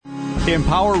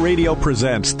Empower Radio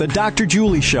presents The Dr.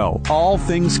 Julie Show, All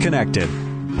Things Connected.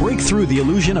 Break through the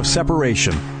illusion of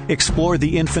separation, explore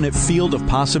the infinite field of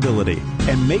possibility,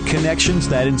 and make connections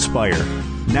that inspire.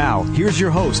 Now, here's your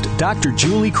host, Dr.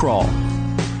 Julie Kroll.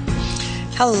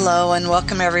 Hello and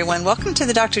welcome everyone. Welcome to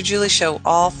the Dr. Julie Show,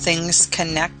 All Things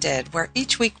Connected, where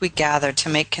each week we gather to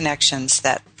make connections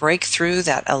that break through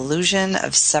that illusion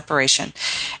of separation.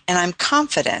 And I'm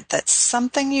confident that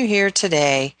something you hear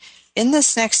today in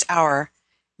this next hour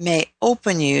may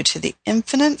open you to the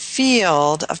infinite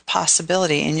field of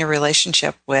possibility in your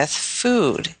relationship with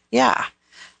food. Yeah,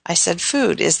 I said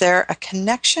food. Is there a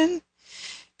connection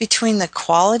between the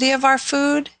quality of our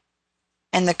food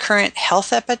and the current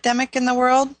health epidemic in the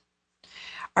world?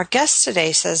 Our guest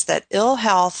today says that ill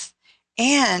health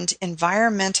and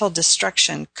environmental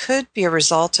destruction could be a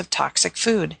result of toxic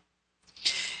food.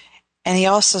 And he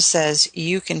also says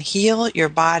you can heal your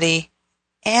body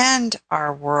and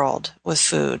our world with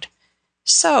food.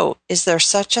 So, is there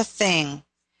such a thing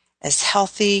as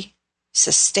healthy,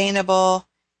 sustainable,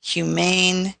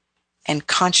 humane, and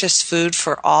conscious food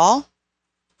for all?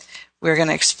 We're going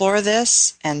to explore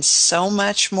this and so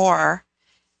much more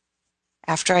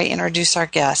after I introduce our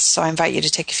guest. So I invite you to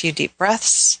take a few deep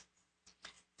breaths,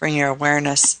 bring your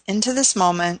awareness into this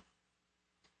moment,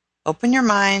 open your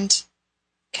mind,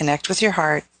 connect with your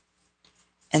heart,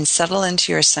 and settle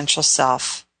into your essential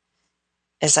self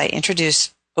as I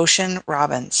introduce Ocean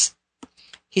Robbins.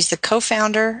 He's the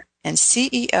co-founder and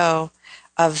CEO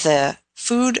of the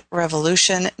Food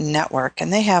Revolution Network,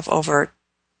 and they have over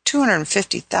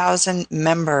 250,000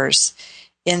 members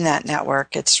in that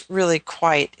network. It's really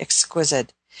quite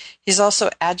exquisite. He's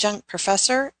also adjunct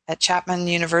professor at Chapman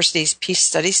University's Peace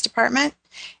Studies Department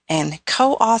and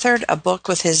co-authored a book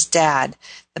with his dad,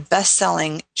 the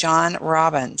best-selling John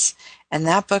Robbins. And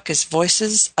that book is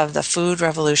Voices of the Food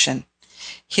Revolution.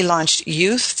 He launched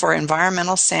Youth for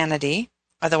Environmental Sanity,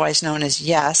 otherwise known as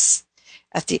YES,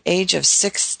 at the age of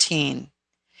 16,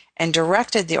 and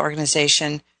directed the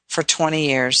organization for 20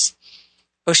 years.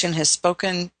 Ocean has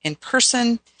spoken in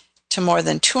person to more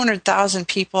than 200,000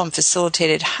 people and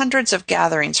facilitated hundreds of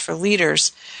gatherings for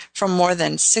leaders from more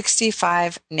than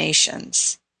 65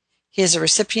 nations. He is a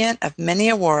recipient of many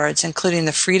awards, including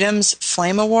the Freedom's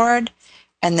Flame Award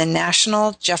and the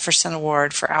National Jefferson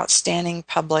Award for Outstanding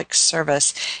Public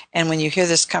Service. And when you hear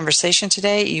this conversation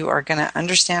today, you are going to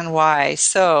understand why.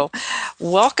 So,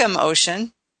 welcome,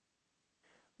 Ocean.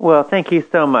 Well, thank you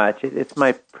so much. It's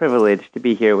my privilege to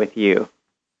be here with you.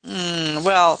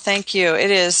 Well, thank you. It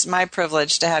is my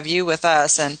privilege to have you with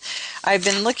us. And I've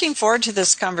been looking forward to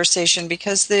this conversation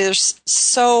because there's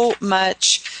so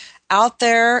much out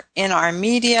there in our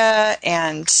media,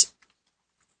 and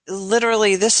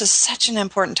literally, this is such an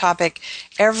important topic.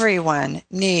 Everyone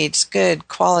needs good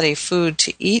quality food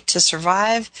to eat to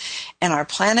survive, and our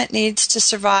planet needs to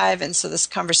survive. And so this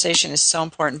conversation is so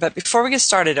important. But before we get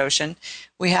started, Ocean,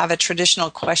 we have a traditional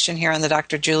question here on the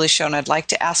Dr. Julie Show, and I'd like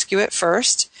to ask you it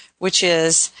first, which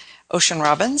is, Ocean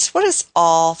Robbins, what does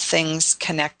all things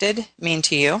connected mean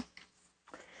to you?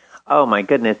 Oh, my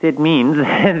goodness. It means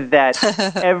that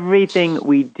everything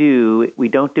we do, we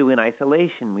don't do in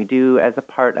isolation. We do as a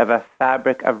part of a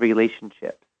fabric of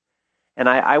relationships. And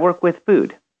I work with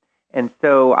food. And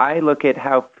so I look at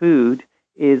how food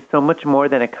is so much more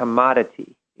than a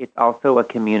commodity. It's also a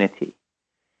community.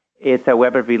 It's a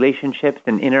web of relationships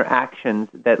and interactions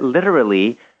that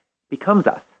literally becomes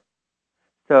us.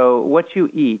 So what you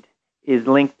eat is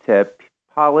linked to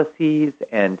policies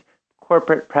and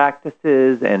corporate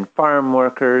practices and farm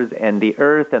workers and the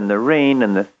earth and the rain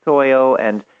and the soil,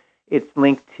 and it's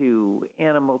linked to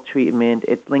animal treatment,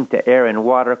 it's linked to air and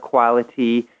water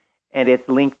quality, and it's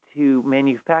linked to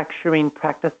manufacturing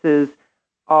practices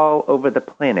all over the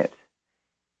planet.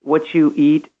 What you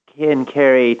eat can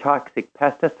carry toxic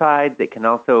pesticides. It can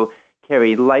also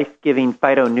carry life-giving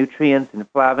phytonutrients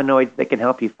and flavonoids that can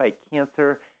help you fight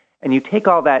cancer. And you take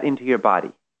all that into your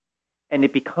body, and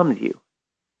it becomes you.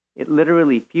 It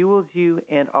literally fuels you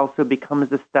and also becomes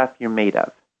the stuff you're made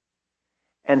of.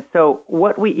 And so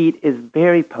what we eat is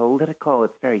very political,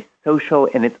 it's very social,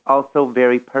 and it's also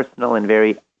very personal and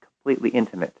very completely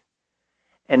intimate.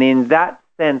 And in that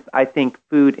sense, I think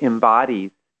food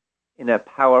embodies, in a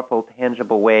powerful,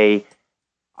 tangible way,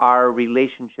 our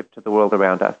relationship to the world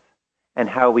around us and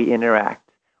how we interact.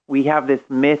 We have this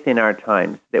myth in our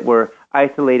times that we're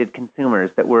isolated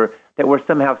consumers, that we're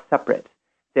somehow separate,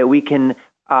 that we can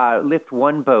lift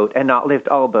one boat and not lift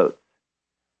all boats.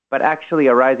 But actually,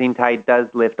 a rising tide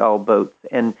does lift all boats.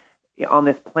 And on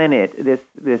this planet,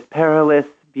 this perilous,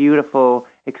 beautiful,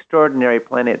 extraordinary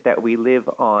planet that we live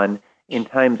on, in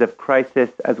times of crisis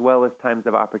as well as times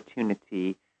of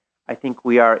opportunity, I think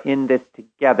we are in this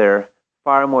together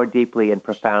far more deeply and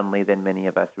profoundly than many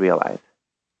of us realize.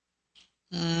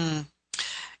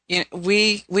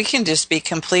 We can just be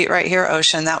complete right here,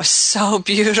 Ocean. That was so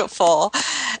beautiful.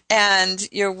 And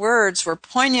your words were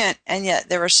poignant, and yet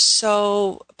they were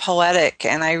so poetic,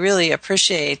 and I really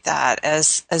appreciate that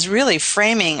as really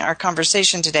framing our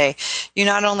conversation today. You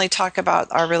not only talk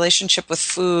about our relationship with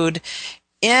food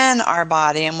in our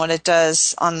body and what it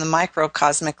does on the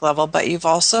microcosmic level, but you've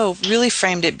also really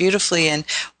framed it beautifully in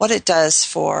what it does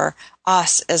for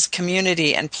us as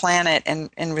community and planet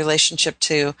and in relationship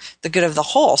to the good of the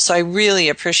whole. So I really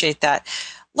appreciate that.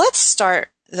 Let's start,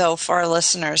 though, for our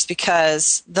listeners,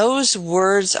 because those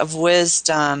words of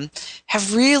wisdom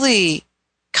have really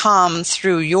come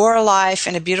through your life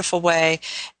in a beautiful way,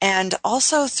 and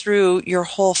also through your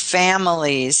whole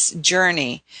family's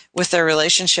journey with their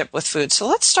relationship with food. So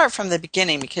let's start from the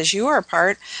beginning, because you are a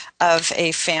part of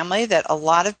a family that a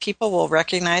lot of people will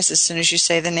recognize as soon as you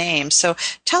say the name. So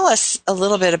tell us a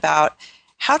little bit about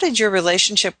how did your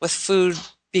relationship with food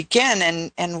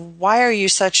begin, and why are you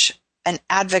such an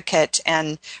advocate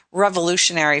and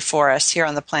revolutionary for us here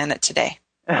on the planet today?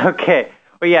 Okay.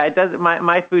 Well, yeah, it does.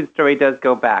 My food story does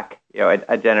go back,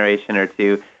 a generation or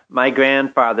two. My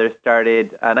grandfather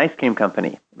started an ice cream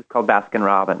company. It was called Baskin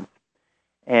Robbins.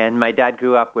 And my dad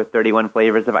grew up with 31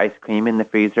 flavors of ice cream in the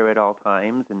freezer at all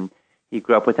times, and he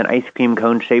grew up with an ice cream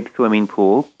cone-shaped swimming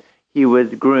pool. He was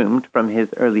groomed from his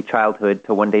early childhood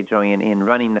to one day join in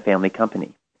running the family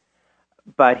company.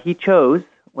 But he chose,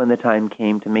 when the time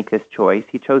came to make this choice,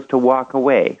 he chose to walk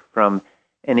away from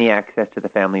any access to the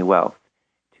family wealth,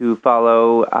 to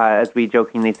follow, as we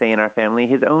jokingly say in our family,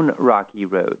 his own rocky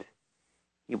road.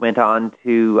 He went on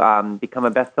to become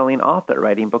a best-selling author,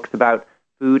 writing books about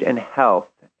food and health.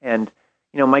 And,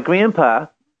 my grandpa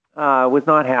was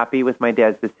not happy with my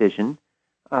dad's decision.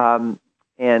 And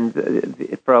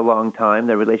for a long time,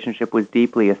 the relationship was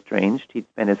deeply estranged. He'd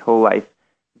spent his whole life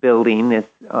building this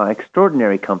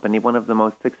extraordinary company, one of the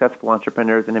most successful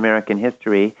entrepreneurs in American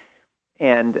history.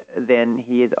 And then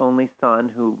his only son,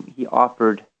 who he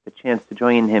offered the chance to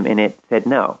join him in it, said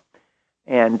no.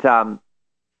 And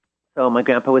so my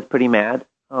grandpa was pretty mad.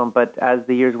 But as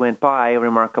the years went by, a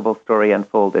remarkable story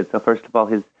unfolded. So first of all,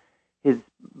 his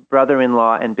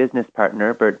brother-in-law and business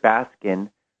partner, Bert Baskin,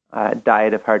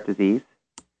 died of heart disease.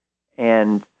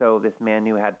 And so this man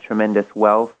who had tremendous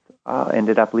wealth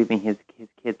ended up leaving his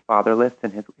kids fatherless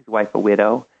and his wife a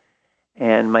widow.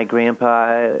 And my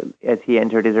grandpa, as he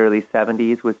entered his early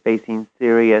 70s, was facing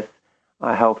serious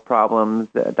health problems,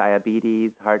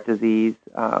 diabetes, heart disease,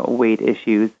 weight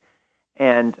issues.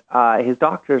 And his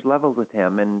doctors leveled with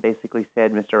him and basically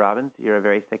said, "Mr. Robbins, you're a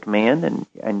very sick man,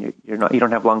 and you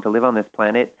don't have long to live on this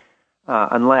planet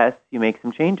unless you make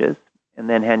some changes." And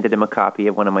then handed him a copy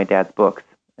of one of my dad's books,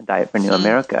 A Diet for New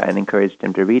America, and encouraged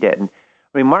him to read it. And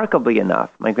remarkably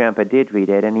enough, my grandpa did read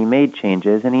it, and he made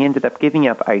changes, and he ended up giving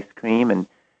up ice cream and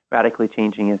radically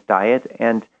changing his diet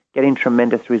and getting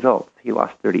tremendous results. He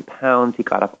lost 30 pounds, he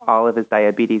got off all of his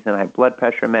diabetes and high blood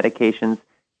pressure medications,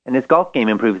 and his golf game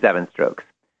improved 7 strokes.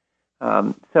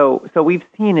 So we've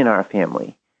seen in our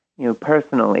family,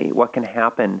 personally, what can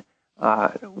happen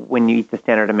when you eat the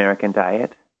standard American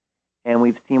diet, and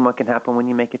we've seen what can happen when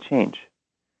you make a change.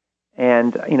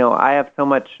 And, I have so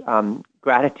much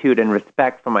gratitude and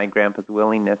respect for my grandpa's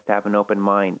willingness to have an open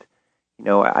mind.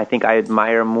 I think I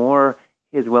admire more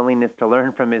his willingness to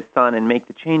learn from his son and make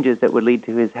the changes that would lead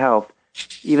to his health,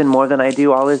 even more than I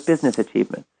do all his business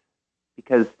achievements.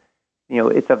 Because,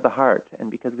 it's of the heart,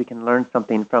 and because we can learn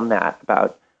something from that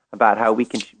about how we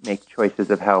can make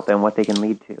choices of health and what they can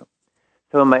lead to.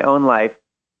 So in my own life,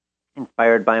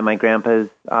 inspired by my grandpa's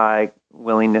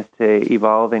willingness to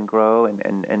evolve and grow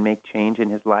and make change in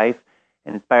his life,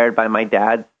 and inspired by my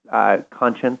dad's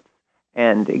conscience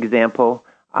and example,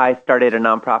 I started a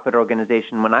nonprofit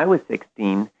organization when I was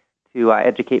 16 to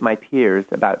educate my peers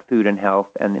about food and health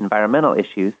and environmental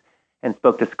issues, and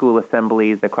spoke to school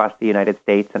assemblies across the United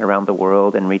States and around the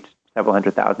world, and reached several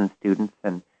 100,000 students,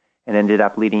 and ended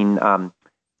up leading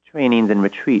trainings and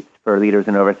retreats for leaders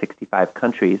in over 65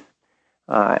 countries.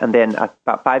 And then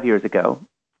about 5 years ago,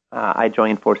 I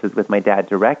joined forces with my dad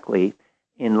directly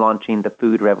in launching the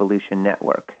Food Revolution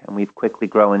Network. And we've quickly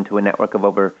grown to a network of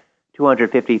over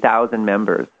 250,000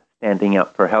 members standing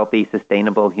up for healthy,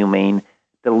 sustainable, humane,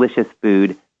 delicious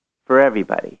food for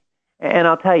everybody. And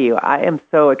I'll tell you, I am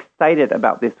so excited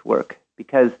about this work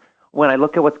because when I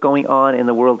look at what's going on in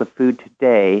the world of food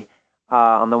today,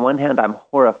 on the one hand, I'm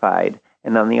horrified,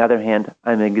 and on the other hand,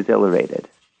 I'm exhilarated.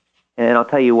 And I'll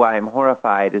tell you why I'm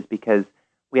horrified is because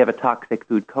we have a toxic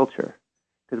food culture.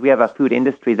 because we have a food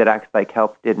industry that acts like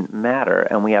health didn't matter,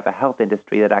 and we have a health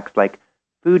industry that acts like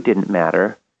food didn't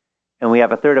matter, and we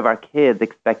have a third of our kids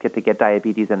expected to get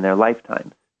diabetes in their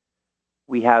lifetimes.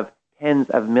 We have tens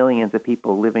of millions of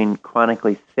people living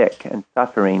chronically sick and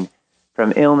suffering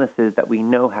from illnesses that we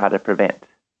know how to prevent.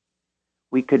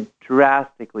 We could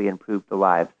drastically improve the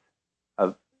lives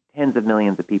of tens of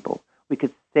millions of people. We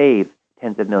could save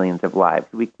tens of millions of lives.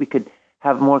 We could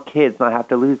have more kids not have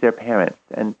to lose their parents,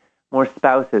 and more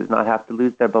spouses not have to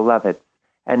lose their beloveds.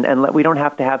 And we don't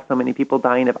have to have so many people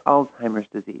dying of Alzheimer's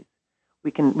disease.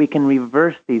 We can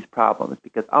reverse these problems,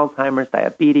 because Alzheimer's,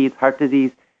 diabetes, heart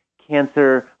disease,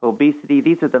 cancer, obesity,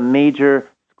 these are the major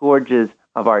scourges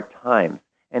of our times,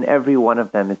 and every one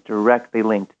of them is directly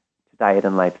linked to diet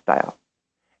and lifestyle.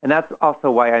 And that's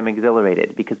also why I'm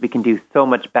exhilarated, because we can do so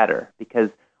much better, because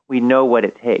we know what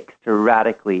it takes to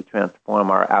radically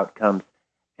transform our outcomes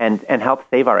and help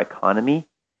save our economy,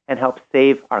 and help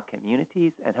save our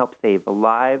communities, and help save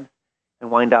lives, and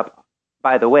wind up,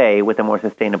 by the way, with a more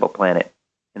sustainable planet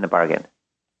in the bargain.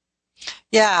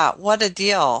 Yeah, what a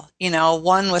deal.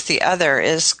 One with the other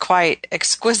is quite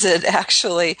exquisite,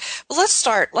 actually. Well, let's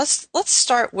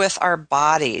start with our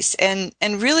bodies. And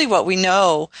really what we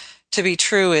know to be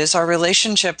true is our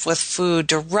relationship with food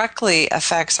directly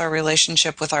affects our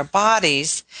relationship with our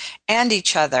bodies and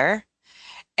each other.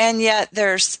 And yet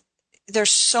there's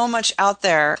so much out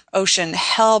there. Ocean,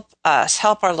 help us,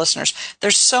 help our listeners.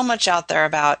 There's so much out there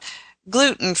about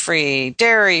gluten-free,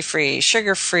 dairy-free,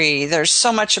 sugar-free. There's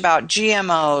so much about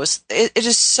GMOs. It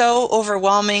is so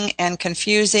overwhelming and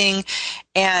confusing,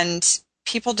 and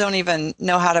people don't even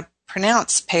know how to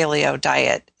pronounce paleo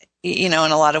diet, in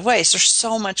a lot of ways. There's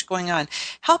so much going on.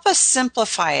 Help us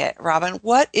simplify it, Robin.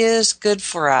 What is good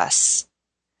for us?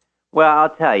 Well,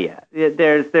 I'll tell you,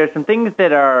 there's some things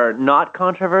that are not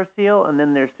controversial, and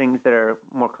then there's things that are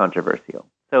more controversial.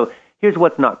 So here's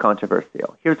what's not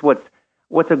controversial. Here's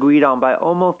what's agreed on by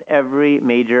almost every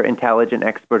major intelligent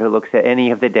expert who looks at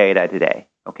any of the data today.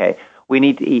 Okay, we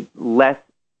need to eat less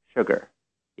sugar.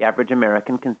 The average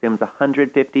American consumes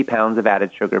 150 pounds of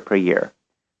added sugar per year.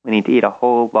 We need to eat a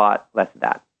whole lot less of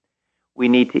that. We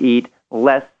need to eat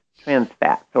less trans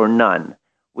fats, or none.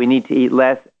 We need to eat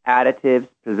less additives,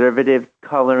 preservatives,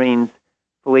 colorings,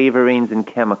 flavorings, and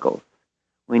chemicals.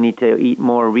 We need to eat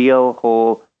more real,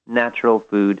 whole, natural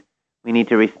food. We need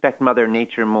to respect Mother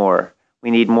Nature more.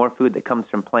 We need more food that comes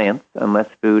from plants and less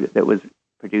food that was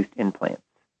produced in plants.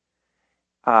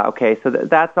 Okay, so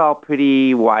that's all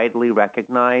pretty widely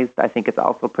recognized. I think it's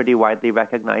also pretty widely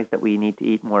recognized that we need to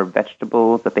eat more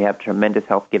vegetables, that they have tremendous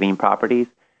health-giving properties,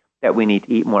 that we need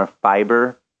to eat more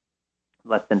fiber.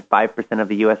 Less than 5% of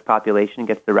the U.S. population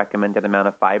gets the recommended amount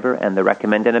of fiber, and the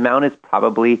recommended amount is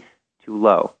probably too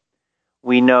low.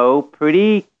 We know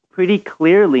pretty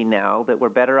clearly now that we're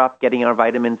better off getting our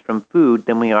vitamins from food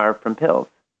than we are from pills.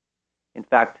 In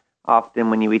fact,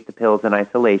 often when you eat the pills in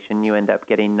isolation, you end up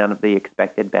getting none of the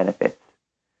expected benefits.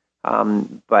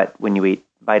 But when you eat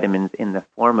vitamins in the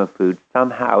form of food,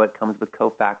 somehow it comes with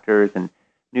cofactors and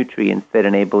nutrients that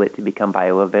enable it to become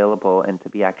bioavailable and to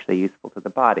be actually useful to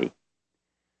the body.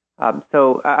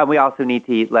 So we also need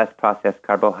to eat less processed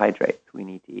carbohydrates. We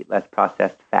need to eat less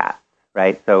processed fats,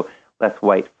 right? So less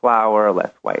white flour,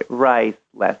 less white rice,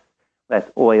 less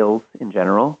oils in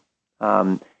general,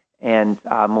 and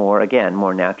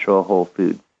more natural whole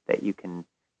foods that you can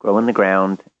grow in the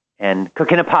ground and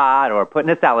cook in a pot or put in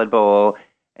a salad bowl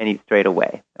and eat straight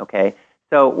away, okay?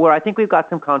 So where I think we've got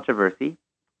some controversy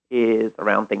is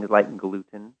around things like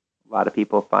gluten. A lot of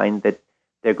people find that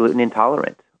they're gluten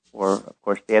intolerant, or, of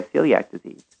course, they have celiac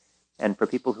disease. And for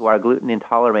people who are gluten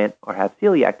intolerant or have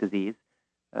celiac disease,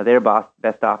 they're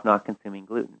best off not consuming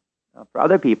gluten. For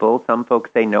other people, some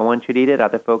folks say no one should eat it.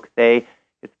 Other folks say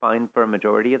it's fine for a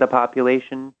majority of the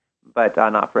population, but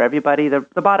not for everybody. The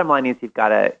bottom line is you've got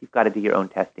to do your own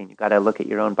testing. You've got to look at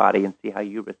your own body and see how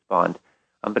you respond.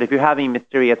 But if you're having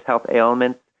mysterious health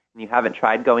ailments and you haven't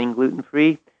tried going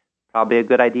gluten-free, probably a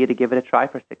good idea to give it a try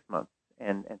for 6 months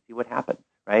and see what happens,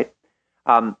 right?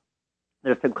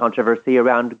 There's some controversy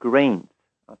around grains.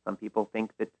 Some people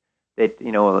think that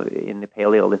in the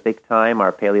Paleolithic time,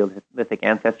 our Paleolithic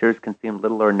ancestors consumed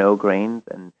little or no grains,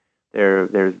 and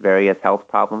there's various health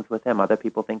problems with them. Other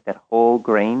people think that whole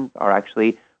grains are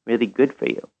actually really good for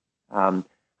you.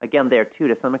 Again, there too,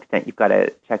 to some extent, you've got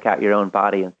to check out your own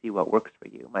body and see what works for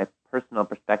you. My personal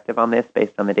perspective on this,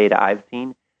 based on the data I've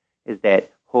seen, is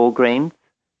that whole grains,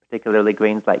 particularly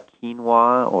grains like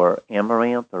quinoa or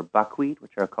amaranth or buckwheat,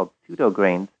 which are called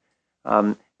pseudo-grains,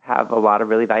 have a lot of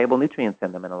really valuable nutrients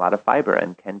in them and a lot of fiber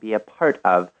and can be a part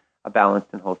of a balanced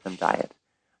and wholesome diet.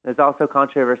 There's also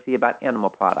controversy about animal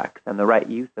products and the right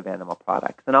use of animal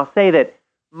products. And I'll say that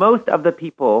most of the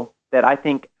people that I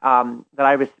think that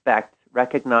I respect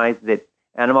recognize that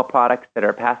animal products that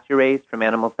are pasture-raised from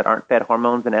animals that aren't fed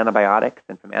hormones and antibiotics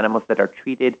and from animals that are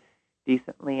treated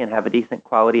decently and have a decent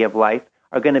quality of life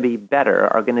are going to be better,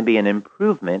 are going to be an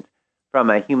improvement from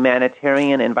a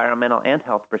humanitarian, environmental, and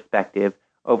health perspective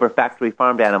over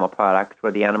factory-farmed animal products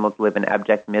where the animals live in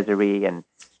abject misery and,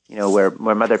 where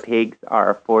mother pigs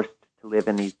are forced to live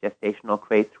in these gestational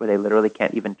crates where they literally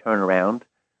can't even turn around,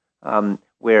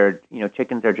 where,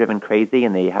 chickens are driven crazy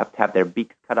and they have to have their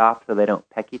beaks cut off so they don't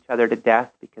peck each other to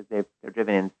death because they're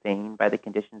driven insane by the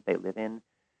conditions they live in,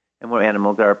 and where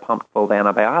animals are pumped full of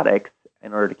antibiotics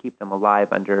in order to keep them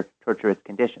alive under torturous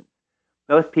conditions.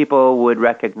 Most people would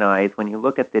recognize, when you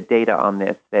look at the data on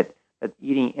this, that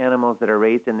eating animals that are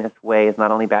raised in this way is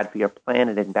not only bad for your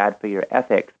planet and bad for your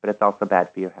ethics, but it's also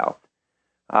bad for your health.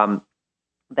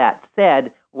 That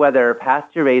said, whether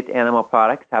pasture-raised animal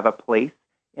products have a place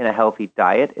in a healthy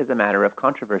diet is a matter of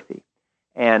controversy.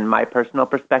 And my personal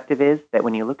perspective is that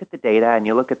when you look at the data and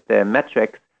you look at the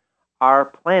metrics, our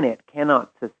planet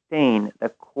cannot sustain the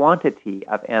quantity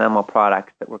of animal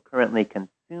products that we're currently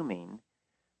consuming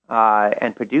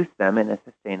and produce them in a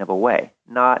sustainable way.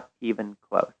 Not even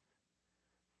close.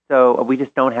 So we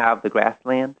just don't have the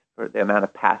grassland for the amount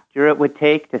of pasture it would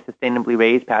take to sustainably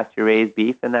raise pasture-raised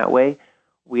beef in that way.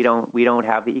 We don't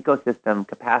have the ecosystem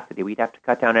capacity. We'd have to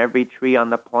cut down every tree on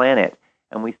the planet,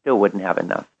 and we still wouldn't have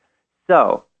enough.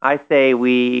 So I say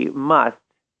we must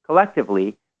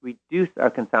collectively reduce our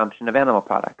consumption of animal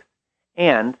products.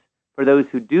 And for those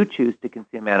who do choose to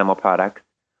consume animal products,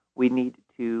 we need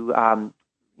to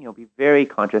be very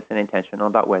conscious and intentional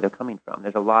about where they're coming from.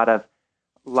 There's a lot of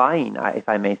lying, if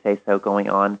I may say so, going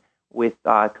on with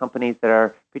companies that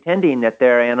are pretending that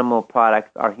their animal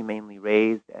products are humanely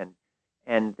raised,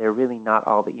 and they're really not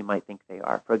all that you might think they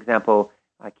are. For example,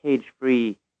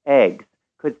 cage-free eggs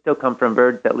could still come from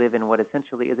birds that live in what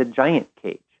essentially is a giant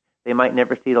cage. They might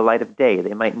never see the light of day.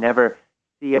 They might never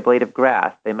see a blade of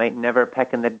grass. They might never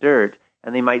peck in the dirt,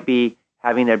 and they might be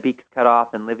having their beaks cut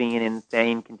off and living in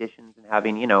insane conditions and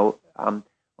having,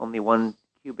 only 1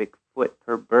 cubic foot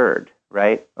per bird,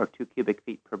 right, or 2 cubic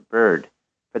feet per bird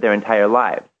for their entire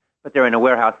lives. But they're in a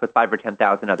warehouse with 5,000 or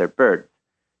 10,000 other birds.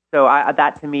 So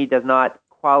that, to me, does not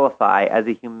qualify as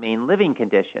a humane living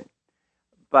condition.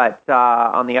 But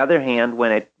on the other hand,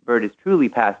 when a bird is truly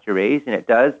pasture-raised and it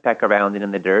does peck around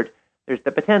in the dirt, there's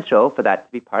the potential for that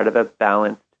to be part of a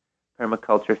balanced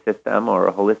permaculture system or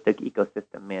a holistic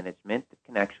ecosystem management that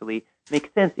can actually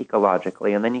make sense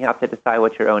ecologically. And then you have to decide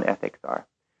what your own ethics are.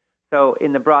 So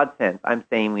in the broad sense, I'm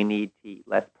saying we need to eat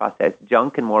less processed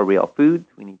junk and more real foods.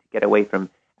 We need to get away from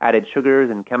added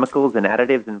sugars and chemicals and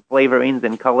additives and flavorings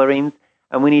and colorings.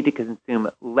 And we need to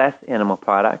consume less animal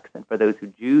products. And for those who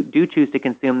do choose to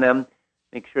consume them,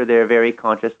 make sure they're very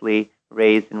consciously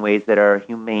raised in ways that are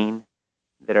humane,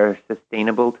 that are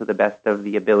sustainable to the best of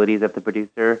the abilities of the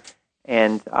producer,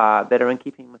 and that are in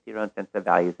keeping with your own sense of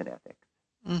values and ethics.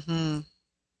 Mm-hmm.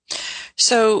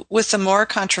 So with the more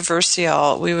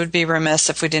controversial, we would be remiss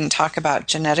if we didn't talk about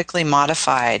genetically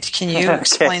modified. Can you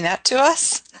explain that to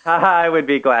us? I would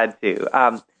be glad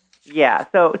to.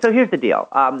 So here's the deal.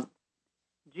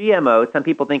 GMO, some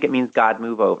people think it means God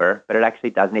move over, but it actually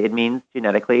doesn't. It means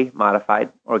genetically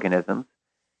modified organisms.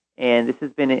 And this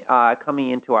has been coming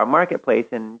into our marketplace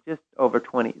in just over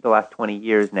the last 20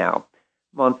 years now.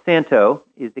 Monsanto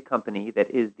is the company that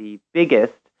is the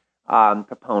biggest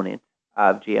proponent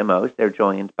of GMOs. They're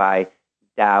joined by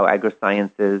Dow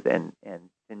AgroSciences and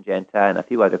Syngenta and a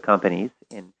few other companies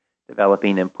in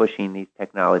developing and pushing these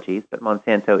technologies. But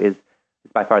Monsanto is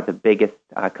by far the biggest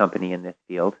company in this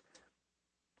field.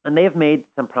 And they have made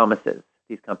some promises,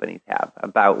 these companies have,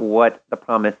 about what the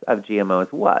promise of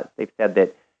GMOs was. They've said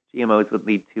that GMOs would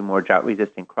lead to more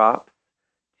drought-resistant crops,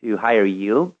 to higher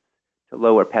yields, to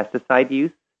lower pesticide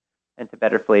use, and to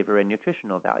better flavor and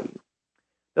nutritional value.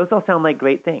 Those all sound like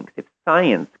great things. If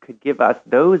science could give us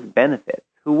those benefits,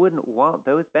 who wouldn't want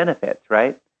those benefits,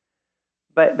 right?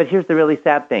 But here's the really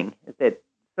sad thing, is that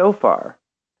so far,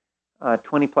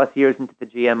 20-plus years into the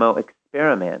GMO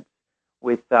experiment,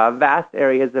 with vast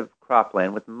areas of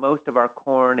cropland, with most of our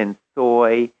corn and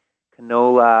soy,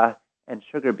 canola, and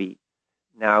sugar beets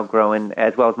now growing,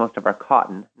 as well as most of our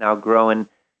cotton now growing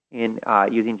in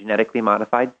using genetically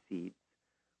modified seeds,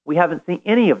 we haven't seen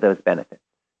any of those benefits.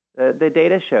 The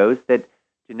data shows that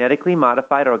genetically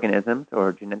modified organisms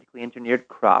or genetically engineered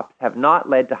crops have not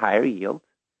led to higher yields.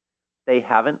 They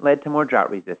haven't led to more drought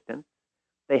resistance.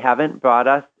 They haven't brought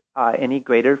us any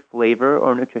greater flavor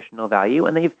or nutritional value,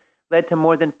 and they've led to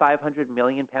more than 500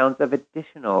 million pounds of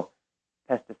additional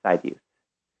pesticide use.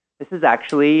 This is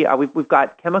actually, we've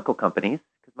got chemical companies,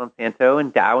 because Monsanto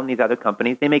and Dow and these other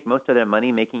companies, they make most of their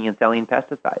money making and selling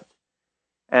pesticides.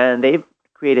 And they've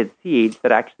created seeds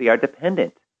that actually are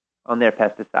dependent on their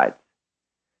pesticides.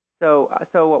 So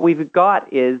what we've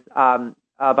got is a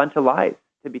bunch of lies,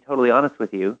 to be totally honest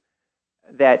with you,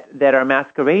 that are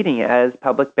masquerading as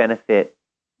public benefit,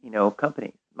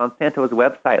 companies. Monsanto's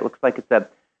website looks like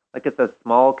it's a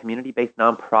small community-based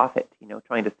nonprofit,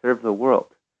 trying to serve the world.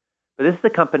 But this is a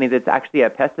company that's actually a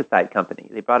pesticide company.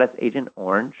 They brought us Agent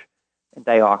Orange and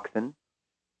dioxin.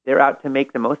 They're out to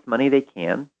make the most money they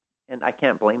can, and I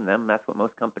can't blame them. That's what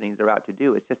most companies are out to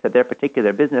do. It's just that their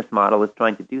particular business model is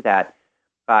trying to do that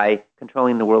by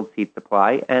controlling the world's seed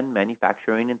supply and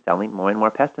manufacturing and selling more and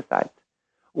more pesticides.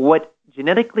 What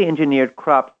genetically engineered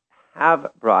crops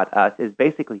have brought us is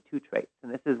basically two traits,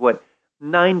 and this is what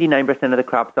 99% of the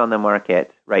crops on the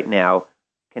market right now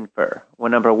confer.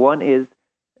 Well, number one is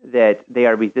that they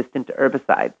are resistant to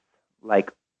herbicides,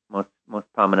 like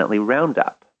most prominently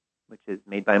Roundup, which is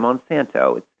made by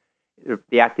Monsanto.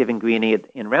 The active ingredient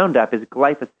in Roundup is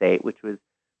glyphosate, which was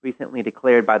recently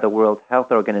declared by the World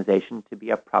Health Organization to be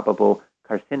a probable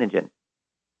carcinogen.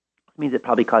 This means it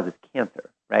probably causes cancer,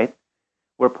 right?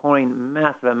 We're pouring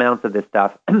massive amounts of this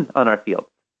stuff on our fields.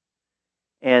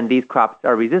 And these crops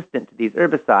are resistant to these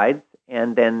herbicides,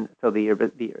 and then so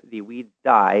the weeds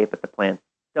die, but the plants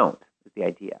don't, is the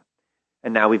idea.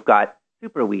 And now we've got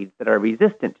super weeds that are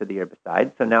resistant to the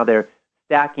herbicides, so now they're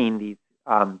stacking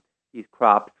these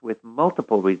crops with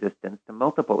multiple resistance to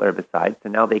multiple herbicides, so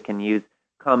now they can use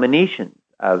combinations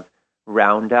of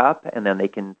Roundup, and then they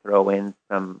can throw in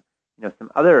some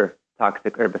other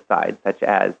toxic herbicides, such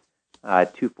as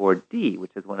 2,4-D,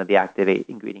 which is one of the active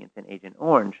ingredients in Agent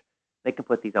Orange. They can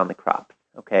put these on the crops.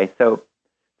 Okay, so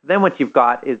then what you've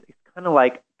got is it's kind of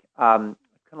like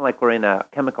we're in a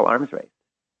chemical arms race,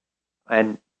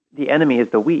 and the enemy is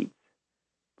the weeds.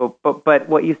 But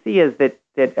what you see is that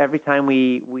every time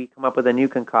we come up with a new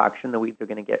concoction, the weeds are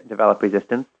going to develop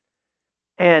resistance,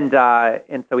 and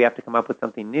so we have to come up with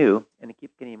something new, and it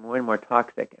keeps getting more and more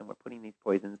toxic, and we're putting these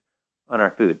poisons on our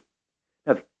food.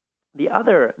 Now, the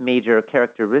other major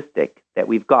characteristic that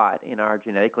we've got in our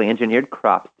genetically engineered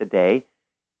crops today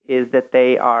is that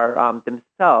they are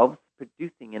themselves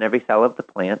producing in every cell of the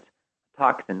plant a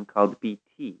toxin called Bt.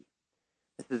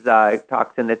 This is a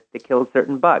toxin that kills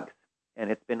certain bugs, and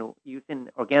it's been used in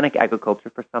organic agriculture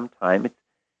for some time. It's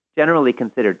generally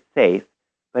considered safe,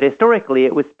 but historically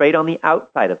it was sprayed on the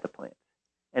outside of the plant,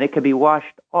 and it could be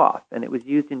washed off, and it was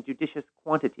used in judicious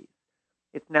quantities.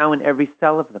 It's now in every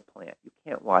cell of the plant. You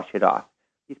can't wash it off.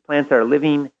 These plants are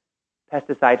living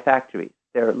pesticide factories.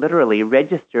 They're literally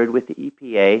registered with the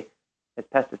EPA as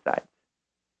pesticides.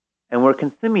 And we're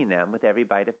consuming them with every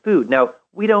bite of food. Now,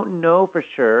 we don't know for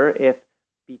sure if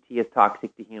Bt is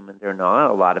toxic to humans or not.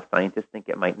 A lot of scientists think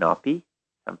it might not be.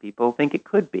 Some people think it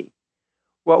could be.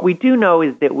 What we do know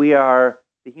is that we are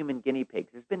the human guinea pigs.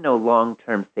 There's been no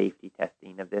long-term safety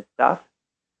testing of this stuff.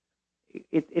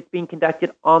 It's being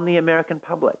conducted on the American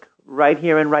public, right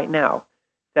here and right now.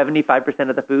 75%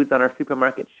 of the foods on our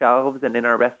supermarket shelves and in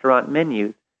our restaurant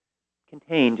menus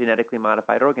contain genetically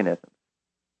modified organisms.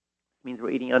 It means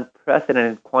we're eating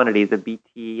unprecedented quantities of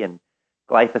Bt and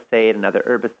glyphosate and other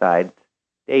herbicides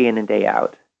day in and day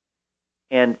out.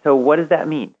 And so what does that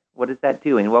mean? What is that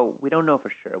doing? Well, we don't know for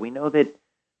sure. We know that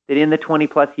in the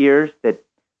 20-plus years that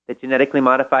genetically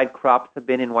modified crops have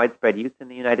been in widespread use in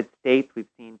the United States, we've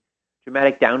seen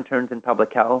dramatic downturns in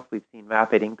public health. We've seen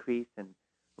rapid increase in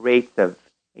rates of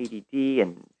ADD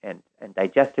and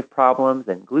digestive problems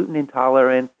and gluten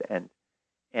intolerance and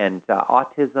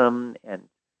autism and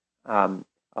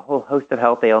a whole host of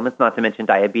health ailments, not to mention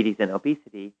diabetes and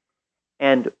obesity.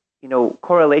 And,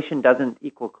 correlation doesn't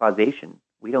equal causation.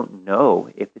 We don't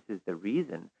know if this is the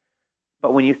reason.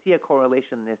 But when you see a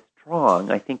correlation this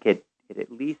strong, I think it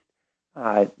at least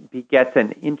begets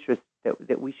an interest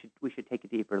that we should take a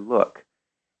deeper look.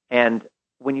 And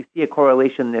when you see a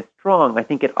correlation this strong, I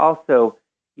think it also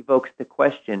evokes the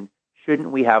question,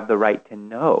 shouldn't we have the right to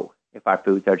know if our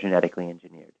foods are genetically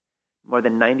engineered? More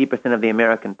than 90% of the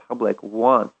American public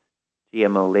wants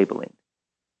GMO labeling.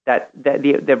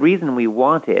 The reason we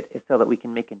want it is so that we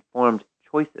can make informed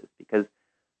choices, because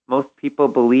most people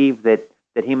believe that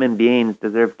human beings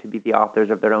deserve to be the authors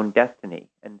of their own destiny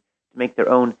and to make their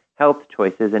own health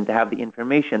choices and to have the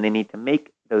information they need to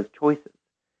make those choices.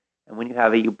 And when you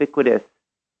have a ubiquitous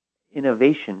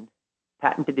innovation,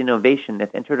 patented innovation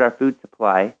that's entered our food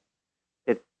supply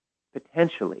that's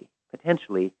potentially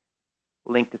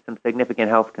linked to some significant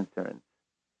health concerns,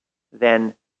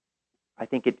 then I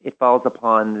think it falls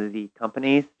upon the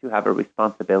companies to have a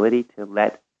responsibility to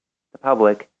let the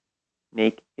public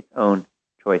make its own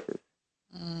choices.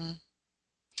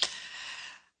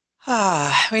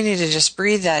 We need to just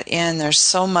breathe that in. There's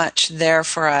so much there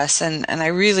for us, and I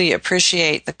really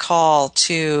appreciate the call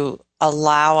to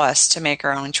allow us to make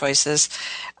our own choices,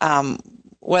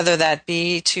 whether that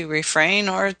be to refrain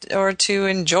or to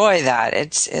enjoy that.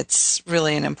 It's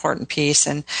really an important piece,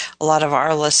 and a lot of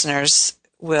our listeners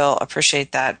will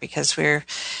appreciate that because we're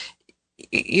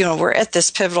at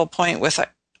this pivotal point with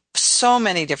so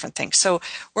many different things. So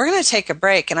we're going to take a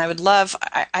break, and I would love,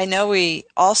 I know we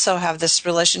also have this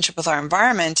relationship with our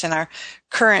environment, and our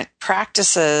current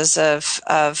practices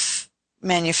of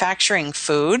manufacturing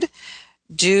food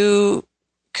do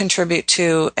contribute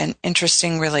to an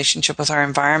interesting relationship with our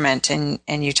environment, and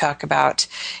you talk about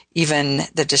even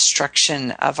the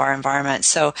destruction of our environment.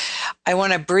 So I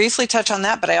want to briefly touch on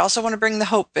that, but I also want to bring the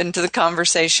hope into the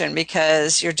conversation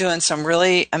because you're doing some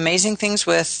really amazing things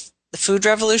with the Food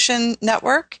Revolution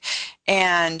Network,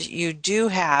 and you do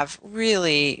have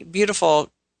really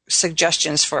beautiful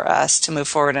suggestions for us to move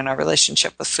forward in our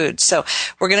relationship with food. So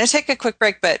we're going to take a quick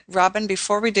break, but Ocean,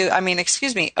 before we do,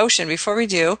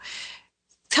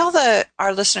 tell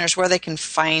our listeners where they can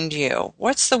find you.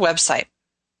 What's the website?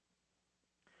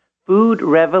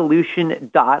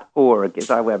 foodrevolution.org is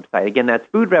our website. Again, that's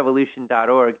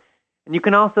foodrevolution.org. And you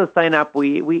can also sign up.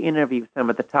 We interview some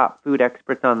of the top food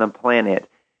experts on the planet.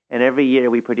 And every year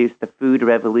we produce the Food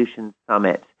Revolution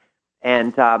Summit.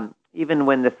 And even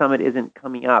when the summit isn't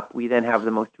coming up, we then have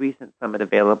the most recent summit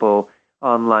available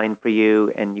online for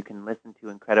you, and you can listen to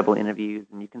incredible interviews,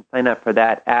 and you can sign up for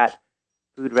that at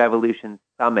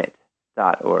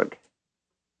foodrevolutionsummit.org.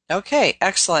 Okay,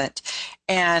 excellent.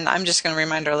 And I'm just going to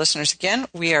remind our listeners again,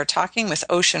 we are talking with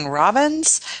Ocean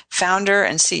Robbins, founder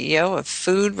and CEO of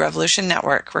Food Revolution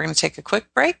Network. We're going to take a quick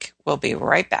break. We'll be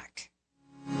right back.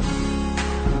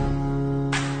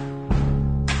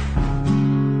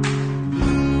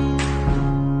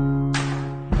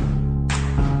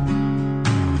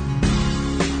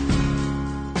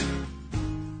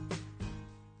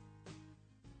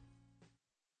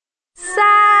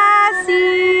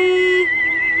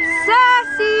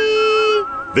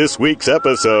 This week's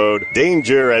episode,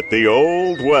 Danger at the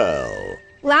Old Well.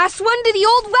 Last one to the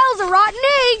old well's a rotten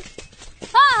egg.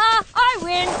 Ha! I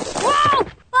win. Whoa!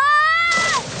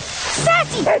 Ah!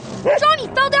 Sassy! Johnny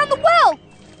fell down the well.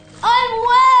 I'm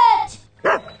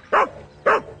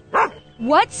wet.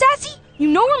 What, Sassy? You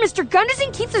know where Mr.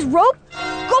 Gunderson keeps his rope?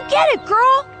 Go get it,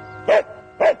 girl.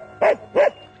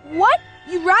 What?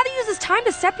 You'd rather use this time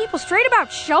to set people straight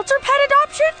about shelter pet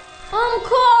adoption? I'm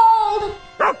cold.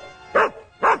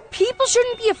 People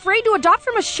shouldn't be afraid to adopt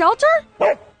from a shelter?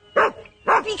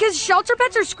 Because shelter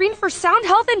pets are screened for sound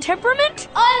health and temperament?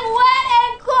 I'm wet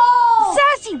and cold.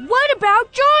 Sassy, what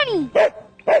about Johnny?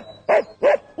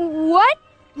 What?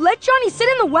 Let Johnny sit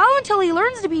in the well until he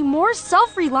learns to be more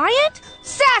self-reliant?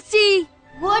 Sassy!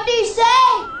 What'd he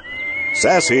say?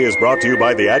 Sassy is brought to you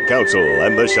by the Ad Council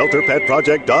and the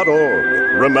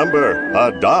ShelterPetProject.org. Remember,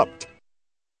 adopt.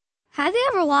 Have you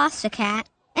ever lost a cat?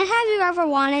 And have you ever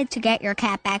wanted to get your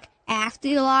cat back after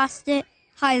you lost it?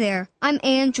 Hi there, I'm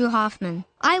Andrew Hoffman.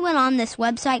 I went on this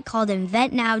website called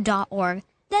InventNow.org.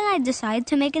 Then I decided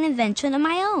to make an invention of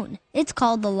my own. It's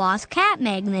called the Lost Cat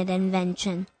Magnet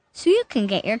invention. So you can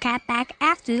get your cat back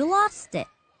after you lost it.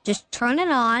 Just turn it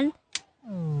on,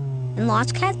 and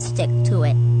lost cats stick to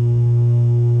it.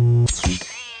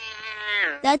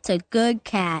 That's a good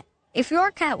cat. If your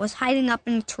cat was hiding up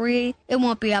in a tree, it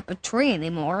won't be up a tree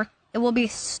anymore. It will be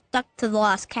stuck to the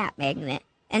Lost Cat Magnet.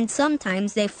 And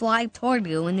sometimes they fly toward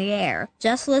you in the air.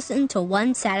 Just listen to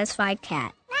one satisfied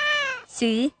cat.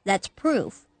 See, that's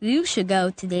proof. You should go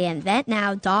to the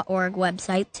InventNow.org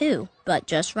website too. But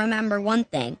just remember one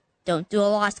thing. Don't do a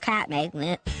Lost Cat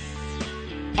Magnet.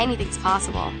 Anything's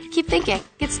possible. Keep thinking.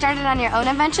 Get started on your own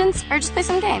inventions or just play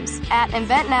some games at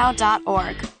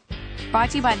InventNow.org. Brought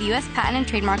to you by the U.S. Patent and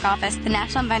Trademark Office, the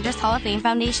National Inventors Hall of Fame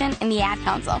Foundation, and the Ad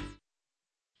Council.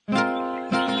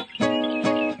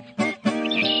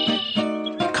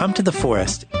 Come to the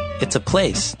forest. It's a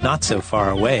place not so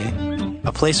far away.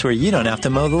 A place where you don't have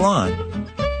to mow the lawn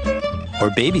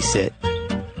or babysit.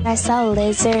 I saw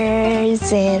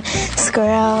lizards and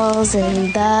squirrels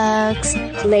and ducks,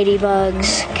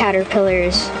 ladybugs,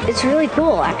 caterpillars. It's really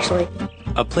cool, actually.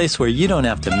 A place where you don't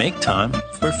have to make time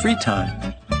for free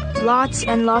time. Lots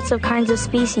and lots of kinds of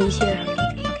species here.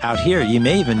 Out here, you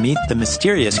may even meet the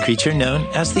mysterious creature known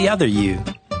as the other you.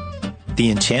 The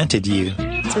enchanted you.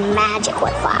 It's magic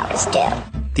what flowers do.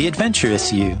 The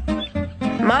adventurous you.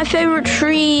 My favorite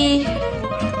tree,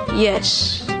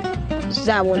 yes, What's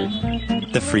that one?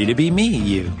 The Free to Be Me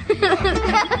you.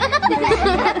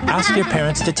 Ask your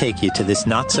parents to take you to this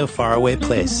not-so-far-away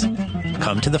place.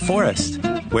 Come to the forest,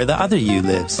 where the other you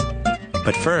lives.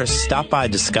 But first, stop by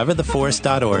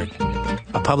discovertheforest.org,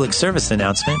 a public service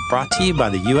announcement brought to you by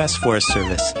the U.S. Forest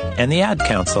Service and the Ad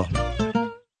Council.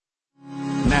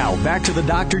 Now, back to the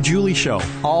Dr. Julie Show,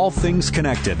 all things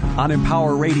connected on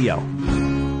Empower Radio.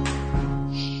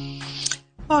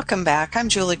 Welcome back. I'm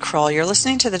Julie Kroll. You're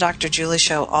listening to the Dr. Julie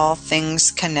Show, All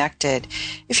Things Connected.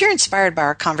 If you're inspired by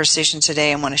our conversation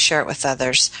today and want to share it with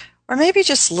others, or maybe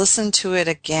just listen to it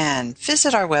again,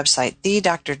 visit our website,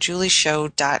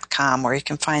 thedrjulieshow.com, where you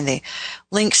can find the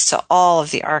links to all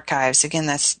of the archives. Again,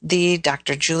 that's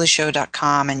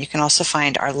thedrjulieshow.com, and you can also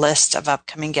find our list of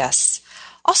upcoming guests.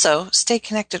 Also, stay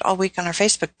connected all week on our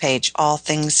Facebook page, All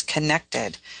Things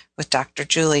Connected with Dr.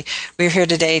 Julie. We're here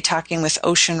today talking with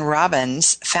Ocean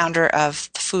Robbins, founder of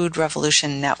the Food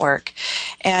Revolution Network.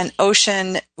 And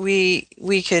Ocean, we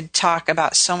could talk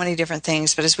about so many different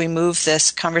things, but as we move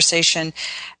this conversation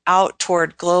out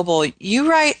toward global, you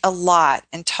write a lot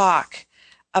and talk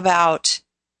about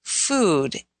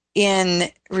food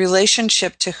in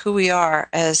relationship to who we are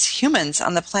as humans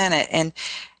on the planet, and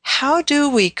how do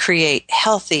we create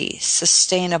healthy,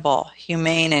 sustainable,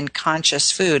 humane, and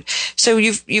conscious food? So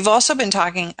you've also been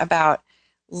talking about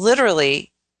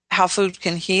literally how food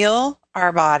can heal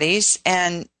our bodies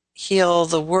and heal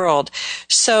the world.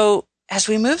 So as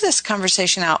we move this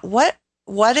conversation out, what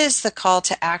is the call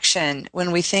to action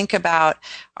when we think about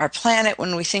our planet,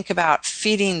 when we think about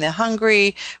feeding the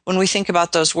hungry, when we think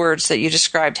about those words that you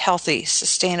described, healthy,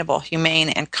 sustainable, humane,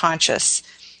 and conscious?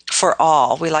 For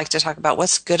all. We like to talk about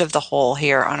what's good of the whole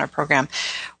here on our program.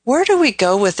 Where do we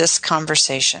go with this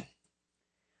conversation?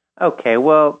 Okay,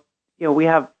 well, we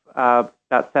have about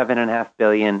 7.5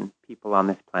 billion people on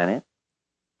this planet,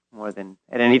 more than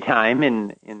at any time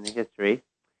in the history.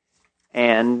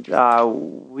 And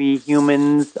we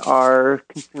humans are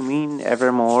consuming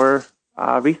ever more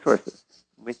resources.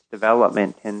 With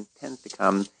development tends to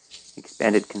come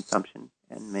expanded consumption,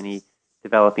 and many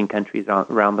developing countries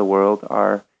around the world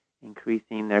are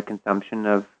increasing their consumption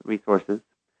of resources.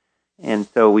 And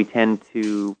so we tend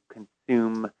to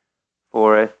consume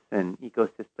forests and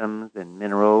ecosystems and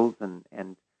minerals and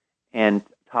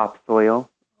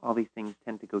topsoil. All these things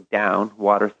tend to go down.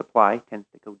 Water supply tends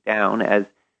to go down as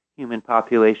human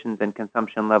populations and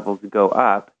consumption levels go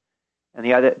up. And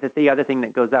the other thing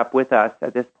that goes up with us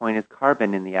at this point is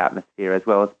carbon in the atmosphere, as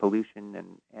well as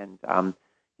pollution and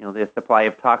the supply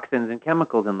of toxins and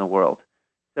chemicals in the world.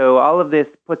 So all of this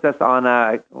puts us on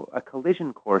a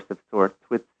collision course of sorts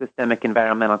with systemic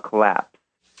environmental collapse.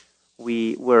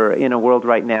 We're in a world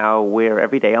right now where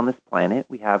every day on this planet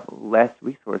we have less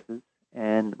resources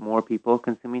and more people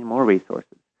consuming more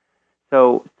resources.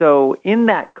 So in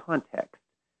that context,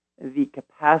 the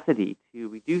capacity to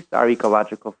reduce our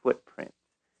ecological footprint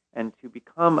and to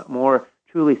become more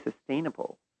truly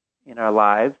sustainable in our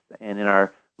lives and in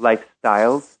our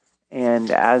lifestyles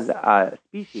and as a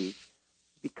species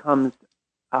becomes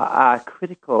a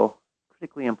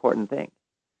critically important thing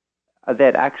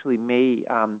that actually may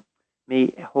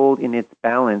hold in its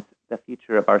balance the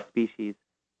future of our species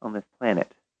on this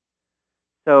planet.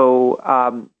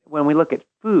 So when we look at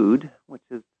food, which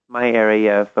is my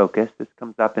area of focus, this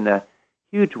comes up in a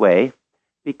huge way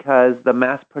because the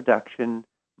mass production,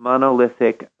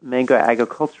 monolithic, mega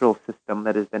agricultural system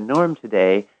that is the norm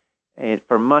today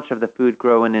for much of the food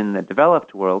grown in the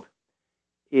developed world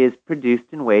is produced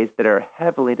in ways that are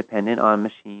heavily dependent on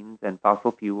machines and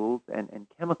fossil fuels and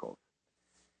chemicals,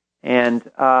 and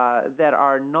that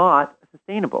are not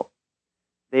sustainable.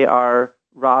 They are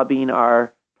robbing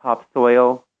our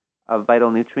topsoil of vital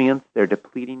nutrients. They're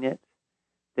depleting it.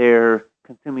 They're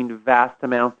consuming vast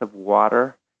amounts of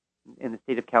water. In the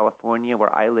state of California,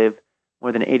 where I live,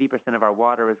 more than 80% of our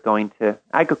water is going to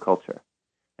agriculture.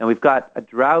 And we've got a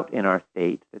drought in our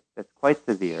state that's quite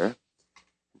severe.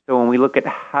 So when we look at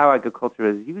how agriculture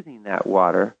is using that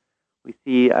water, we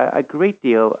see a great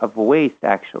deal of waste,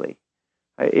 actually.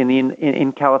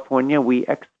 In California, we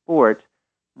export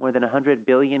more than 100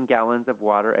 billion gallons of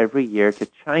water every year to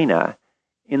China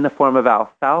in the form of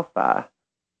alfalfa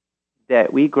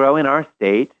that we grow in our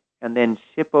state and then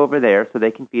ship over there so they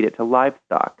can feed it to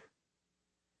livestock.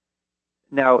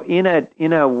 Now, in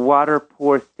a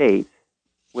water-poor state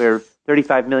where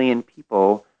 35 million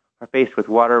people are faced with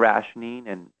water rationing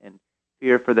and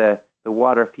fear for the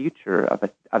water future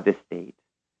of this state,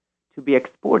 to be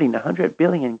exporting 100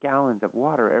 billion gallons of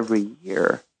water every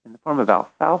year in the form of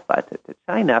alfalfa to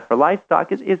China for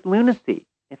livestock is lunacy,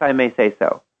 if I may say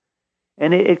so.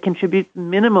 And it contributes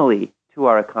minimally to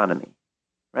our economy.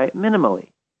 right? Minimally.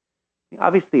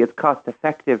 Obviously, it's cost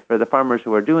effective for the farmers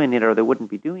who are doing it, or they wouldn't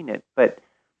be doing it. But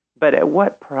at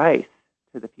what price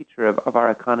to the future of our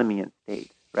economy and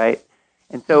state, right?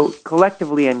 And so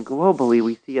collectively and globally,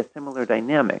 we see a similar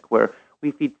dynamic where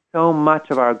we feed so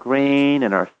much of our grain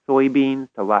and our soybeans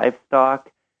to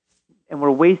livestock, and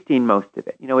we're wasting most of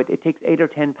it. It takes 8 or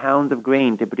 10 pounds of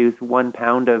grain to produce 1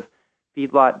 pound of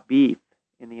feedlot beef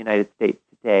in the United States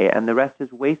today, and the rest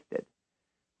is wasted.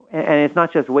 And it's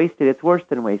not just wasted; it's worse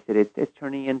than wasted. It's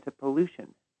turning into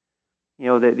pollution.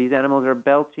 These animals are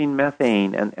belching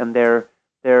methane, and their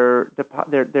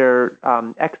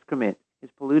excrement is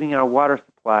polluting our water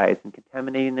supplies and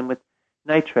contaminating them with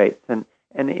nitrates.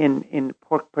 And in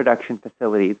pork production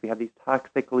facilities, we have these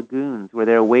toxic lagoons where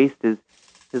their waste is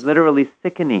literally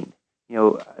sickening,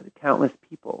 countless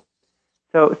people.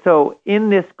 So in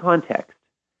this context,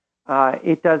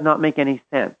 it does not make any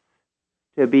sense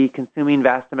to be consuming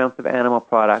vast amounts of animal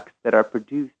products that are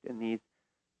produced in these,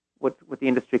 what the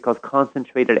industry calls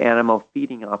concentrated animal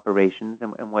feeding operations,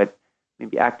 and what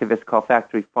maybe activists call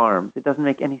factory farms. It doesn't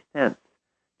make any sense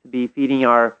to be feeding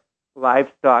our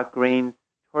livestock grains,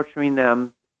 torturing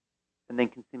them, and then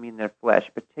consuming their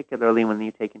flesh, particularly when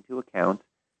you take into account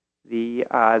the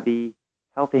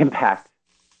health impact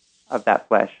of that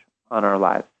flesh on our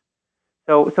lives.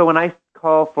 So when I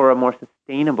call for a more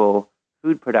sustainable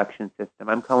food production system,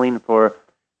 I'm calling for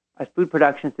a food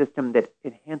production system that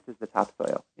enhances the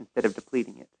topsoil instead of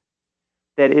depleting it,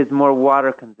 that is more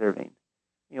water conserving.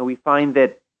 We find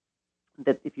that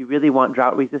if you really want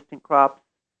drought-resistant crops,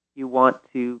 you want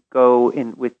to go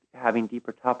in with having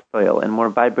deeper topsoil and more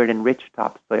vibrant and rich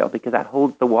topsoil, because that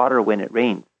holds the water when it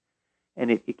rains.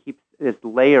 And it keeps this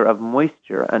layer of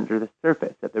moisture under the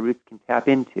surface that the roots can tap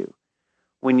into.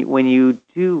 When you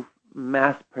do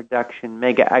mass production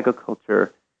mega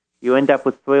agriculture, you end up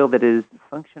with soil that is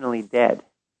functionally dead.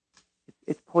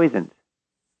 It's poisoned.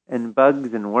 And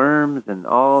bugs and worms and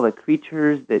all the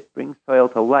creatures that bring soil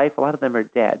to life, a lot of them are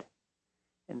dead.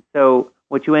 And so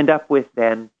what you end up with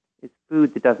then is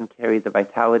food that doesn't carry the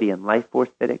vitality and life force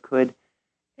that it could.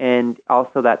 And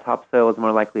also that topsoil is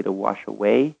more likely to wash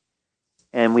away,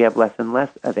 and we have less and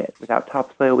less of it. Without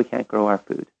topsoil, we can't grow our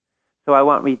food. So I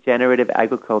want regenerative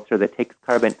agriculture that takes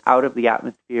carbon out of the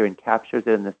atmosphere and captures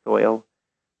it in the soil,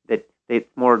 that it's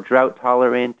more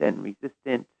drought-tolerant and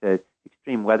resistant to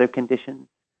extreme weather conditions,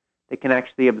 that can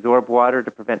actually absorb water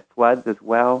to prevent floods as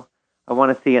well. I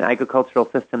want to see an agricultural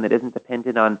system that isn't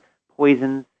dependent on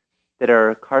poisons that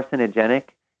are carcinogenic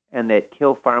and that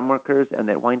kill farm workers and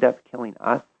that wind up killing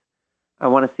us. I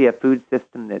want to see a food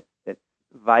system that's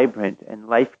vibrant and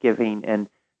life-giving and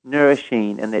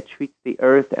nourishing, and that treats the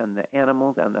earth and the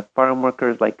animals and the farm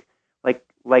workers like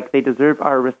they deserve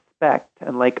our respect,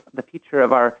 and like the future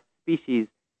of our species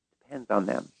depends on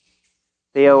them.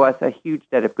 They owe us a huge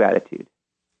debt of gratitude,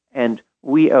 and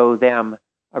we owe them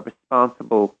a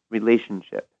responsible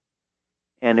relationship.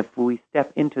 And if we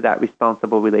step into that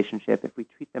responsible relationship, if we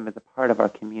treat them as a part of our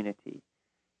community,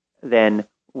 then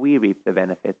we reap the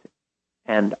benefits,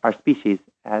 and our species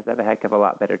has a heck of a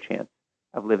lot better chance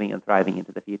of living and thriving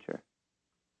into the future.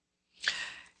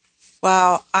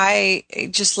 Wow, I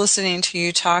just listening to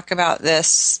you talk about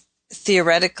this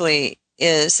theoretically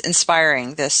is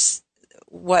inspiring.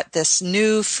 What this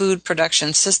new food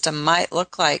production system might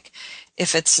look like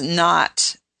if it's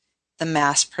not the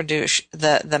mass producing,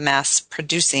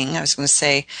 I was going to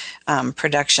say,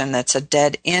 production that's a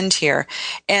dead end here.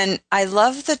 And I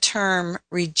love the term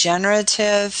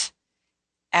regenerative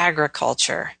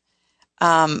agriculture.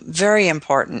 Very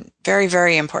important. Very,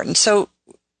 very important. So,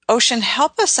 Ocean,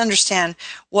 help us understand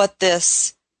what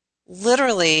this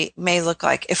literally may look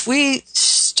like. If we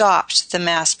stopped the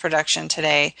mass production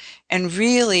today and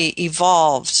really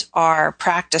evolved our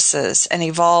practices and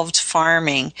evolved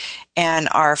farming and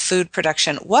our food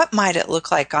production, what might it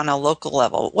look like on a local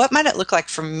level? What might it look like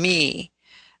for me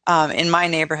in my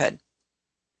neighborhood?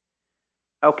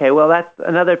 Okay, well, that's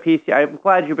another piece. I'm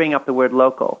glad you bring up the word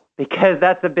local, because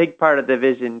that's a big part of the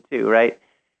vision too, right?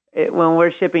 When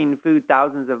we're shipping food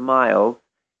thousands of miles,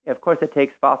 of course it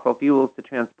takes fossil fuels to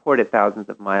transport it thousands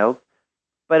of miles,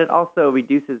 but it also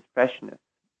reduces freshness,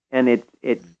 and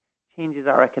it changes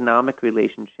our economic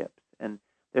relationships. And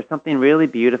there's something really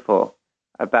beautiful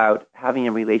about having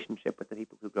a relationship with the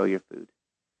people who grow your food.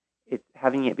 It's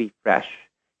having it be fresh.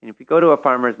 And if you go to a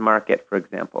farmer's market, for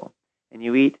example, and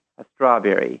you eat a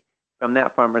strawberry from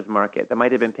that farmer's market that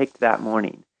might have been picked that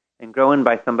morning and grown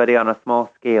by somebody on a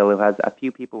small scale who has a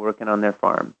few people working on their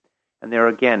farm, and they're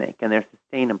organic and they're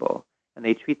sustainable and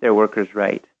they treat their workers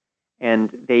right, and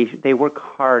they work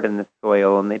hard in the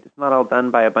soil, and it's not all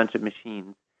done by a bunch of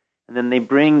machines. And then they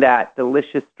bring that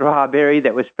delicious strawberry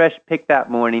that was fresh picked that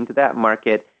morning to that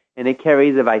market, and it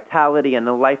carries a vitality and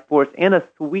a life force and a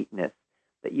sweetness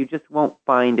that you just won't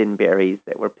find in berries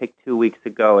that were picked 2 weeks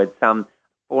ago at some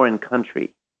foreign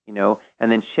country, and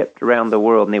then shipped around the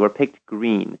world, and they were picked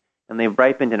green, and they've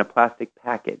ripened in a plastic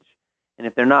package. And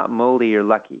if they're not moldy, you're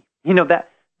lucky. That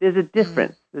there's a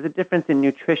difference. There's a difference in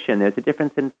nutrition. There's a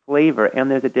difference in flavor, and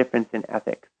there's a difference in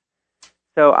ethics.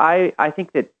 So I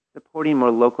think that supporting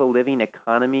more local living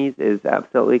economies is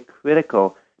absolutely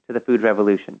critical to the food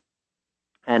revolution.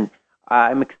 And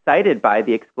I'm excited by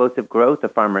the explosive growth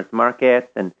of farmers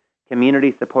markets and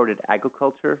community-supported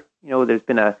agriculture. There's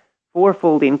been a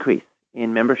fourfold increase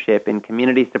in membership in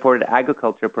community-supported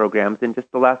agriculture programs in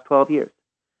just the last 12 years.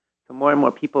 So more and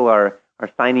more people are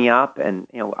signing up, and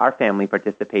our family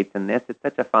participates in this. It's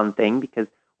such a fun thing because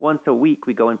once a week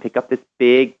we go and pick up this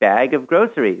big bag of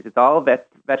groceries. It's all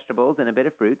vegetables and a bit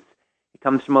of fruits. It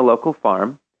comes from a local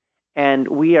farm. And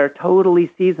we are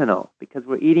totally seasonal because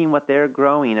we're eating what they're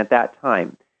growing at that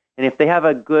time. And if they have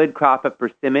a good crop of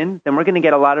persimmons, then we're going to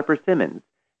get a lot of persimmons.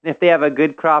 And if they have a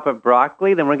good crop of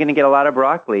broccoli, then we're going to get a lot of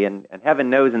broccoli. And heaven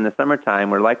knows in the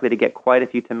summertime, we're likely to get quite a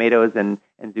few tomatoes and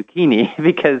zucchini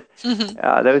because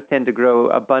those tend to grow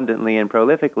abundantly and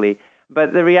prolifically.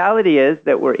 But the reality is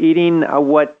that we're eating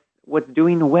what's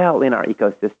doing well in our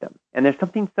ecosystem. And there's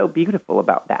something so beautiful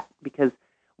about that because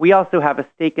we also have a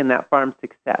stake in that farm's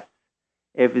success.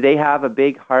 If they have a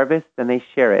big harvest, then they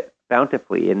share it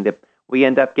bountifully, and we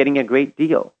end up getting a great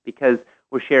deal because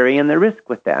we're sharing in the risk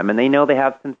with them, and they know they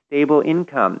have some stable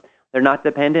income. They're not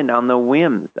dependent on the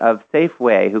whims of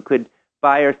Safeway, who could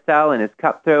buy or sell and is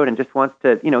cutthroat and just wants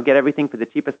to, get everything for the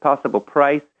cheapest possible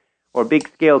price, or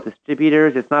big-scale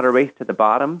distributors. It's not a race to the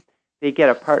bottom. They get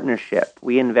a partnership.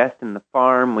 We invest in the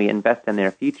farm. We invest in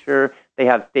their future. They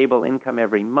have stable income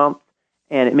every month.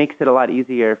 And it makes it a lot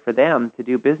easier for them to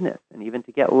do business and even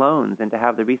to get loans and to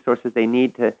have the resources they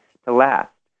need to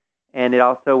last. And it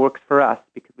also works for us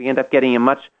because we end up getting a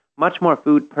much more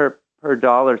food per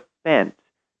dollar spent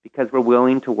because we're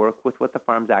willing to work with what the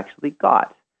farm's actually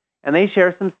got. And they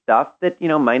share some stuff that,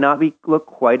 might not look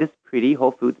quite as pretty.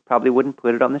 Whole Foods probably wouldn't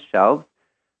put it on the shelves,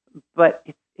 but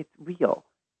it's real.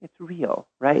 It's real,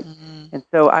 right? Mm-hmm. And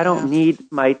so I don't need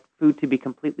my food to be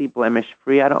completely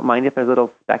blemish-free. I don't mind if there's a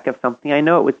little speck of something. I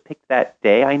know it was picked that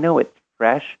day. I know it's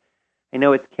fresh. I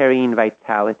know it's carrying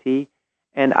vitality.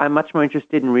 And I'm much more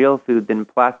interested in real food than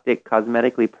plastic,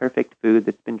 cosmetically perfect food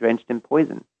that's been drenched in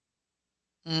poison.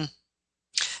 Mm.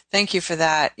 Thank you for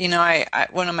that. I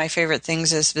one of my favorite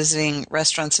things is visiting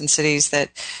restaurants in cities that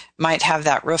might have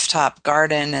that rooftop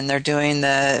garden and they're doing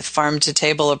the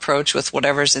farm-to-table approach with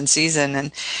whatever's in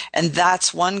season. And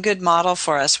that's one good model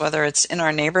for us, whether it's in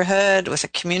our neighborhood, with a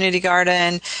community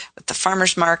garden, with the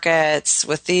farmers markets,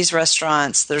 with these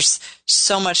restaurants. There's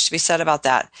so much to be said about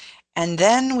that. And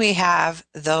then we have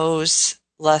those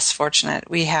less fortunate.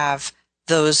 We have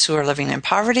those who are living in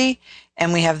poverty,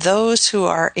 and we have those who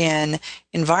are in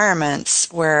environments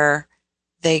where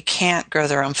they can't grow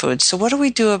their own food. So what do we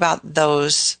do about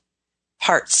those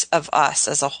parts of us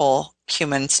as a whole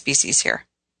human species here?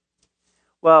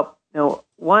 Well,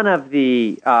 one of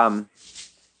the I've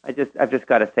just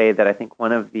got to say that I think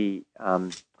one of the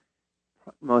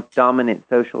most dominant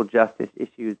social justice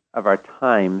issues of our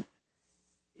times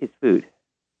is food.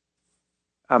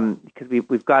 Because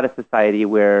we've got a society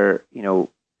where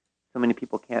so many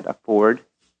people can't afford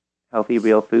healthy,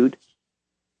 real food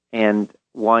and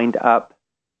wind up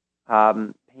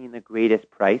paying the greatest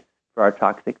price for our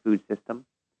toxic food system.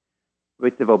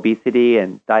 Rates of obesity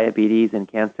and diabetes and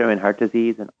cancer and heart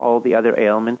disease and all the other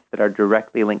ailments that are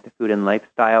directly linked to food and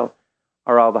lifestyle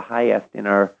are all the highest in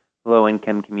our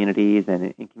low-income communities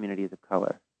and in communities of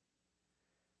color.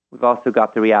 We've also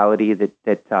got the reality that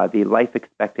the life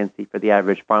expectancy for the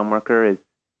average farm worker is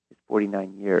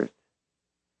 49 years.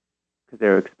 Because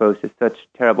they're exposed to such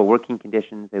terrible working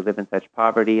conditions, they live in such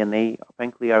poverty, and they,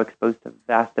 frankly, are exposed to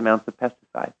vast amounts of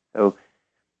pesticides. So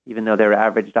even though they're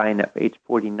average dying at age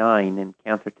 49, and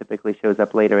cancer typically shows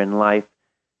up later in life,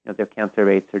 their cancer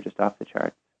rates are just off the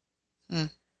charts. Mm.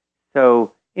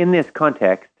 So in this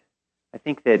context, I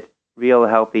think that real,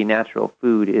 healthy, natural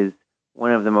food is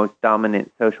one of the most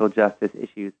dominant social justice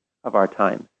issues of our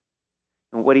times.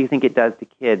 And what do you think it does to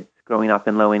kids growing up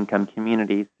in low-income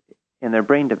communities in their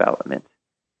brain development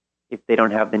if they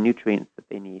don't have the nutrients that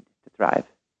they need to thrive?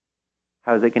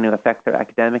 How is it going to affect their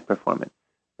academic performance,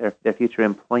 their future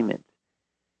employment?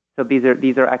 So these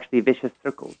are actually vicious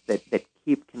circles that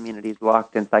keep communities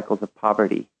locked in cycles of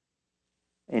poverty.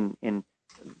 And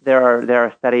there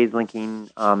are studies linking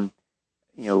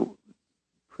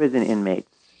prison inmates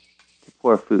to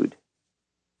poor food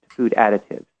food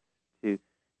additives.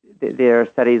 There are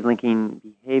studies linking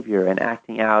behavior and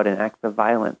acting out and acts of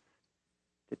violence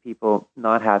to people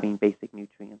not having basic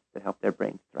nutrients that help their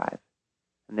brains thrive.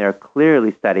 And there are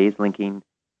clearly studies linking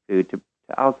food to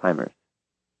Alzheimer's.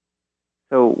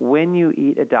 So when you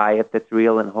eat a diet that's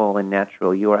real and whole and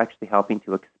natural, you are actually helping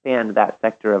to expand that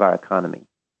sector of our economy.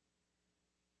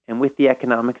 And with the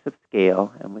economics of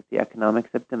scale and with the economics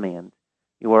of demand,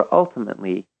 you are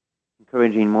ultimately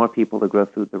encouraging more people to grow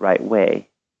food the right way,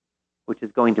 which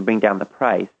is going to bring down the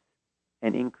price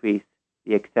and increase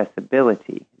the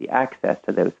accessibility, the access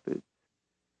to those foods.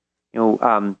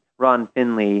 Ron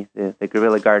Finley, the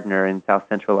guerrilla gardener in South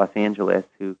Central Los Angeles,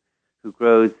 who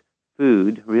grows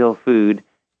food, real food,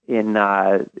 in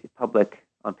on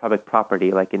public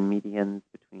property, like in medians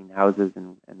between houses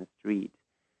and the street,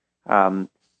 and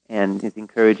is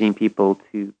encouraging people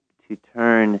to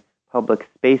turn public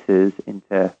spaces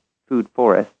into food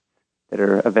forests that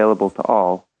are available to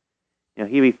all.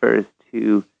 He refers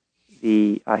to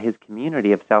his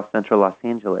community of South Central Los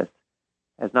Angeles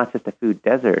as not just a food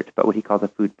desert, but what he calls a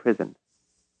food prison.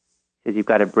 He says you've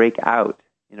got to break out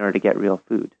in order to get real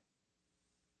food.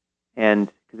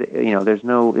 And there's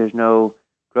no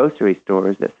grocery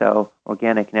stores that sell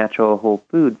organic, natural, whole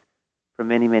foods for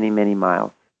many, many, many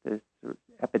miles. There's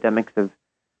epidemics of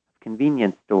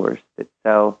convenience stores that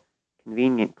sell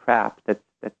convenient crap that's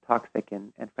toxic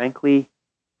and frankly, if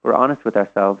we're honest with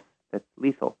ourselves, that's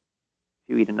lethal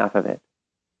if you eat enough of it.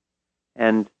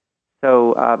 And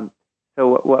so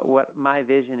what my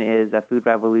vision is a food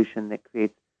revolution that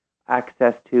creates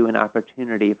access to an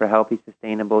opportunity for healthy,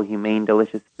 sustainable, humane,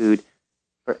 delicious food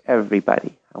for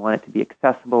everybody. I want it to be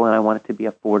accessible and I want it to be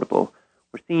affordable.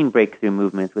 We're seeing breakthrough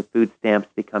movements with food stamps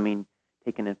becoming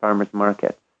taken in farmers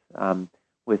markets,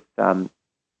 with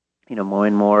more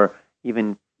and more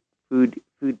even food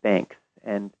banks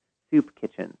and soup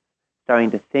kitchens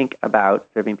starting to think about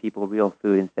serving people real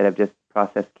food instead of just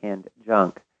processed canned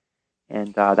junk.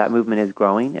 And that movement is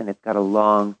growing, and it's got a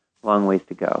long, long ways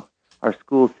to go. Our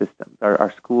school systems,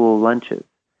 our school lunches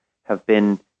have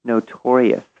been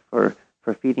notorious for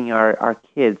feeding our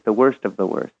kids the worst of the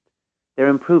worst. They're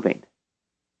improving.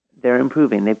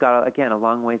 They've got, again, a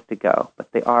long ways to go,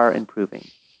 but they are improving.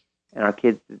 And our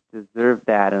kids deserve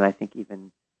that, and I think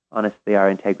even, honestly, our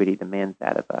integrity demands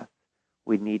that of us.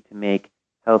 We need to make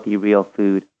healthy, real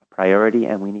food a priority,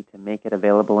 and we need to make it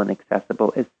available and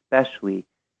accessible, especially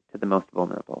to the most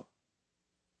vulnerable.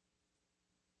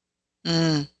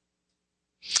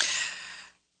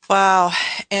 Wow.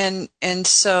 And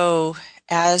so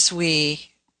as we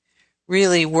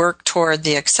really work toward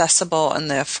the accessible and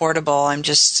the affordable, I'm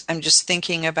just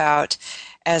thinking about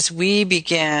as we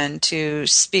begin to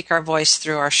speak our voice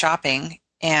through our shopping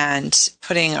and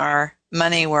putting our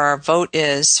money where our vote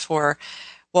is for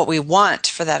what we want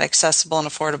for that accessible and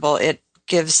affordable, it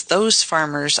gives those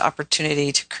farmers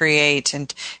opportunity to create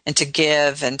and to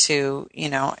give and to,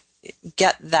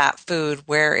 get that food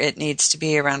where it needs to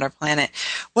be around our planet.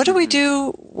 What do we do?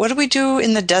 What do we do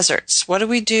in the deserts? What do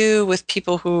we do with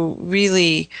people who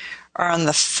really are on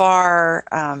the far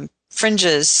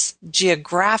fringes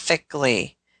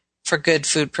geographically for good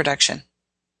food production?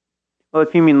 Well,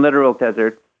 if you mean literal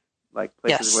deserts, like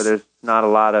places Yes. where there's not a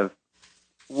lot of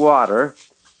water,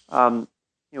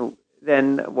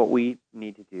 then what we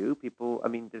need to do,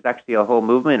 there's actually a whole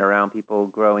movement around people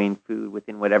growing food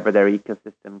within whatever their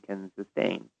ecosystem can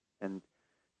sustain. And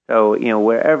so,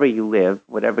 wherever you live,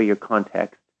 whatever your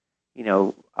context,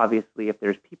 obviously if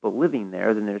there's people living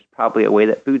there, then there's probably a way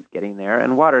that food's getting there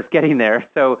and water's getting there.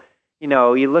 So,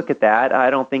 you look at that. I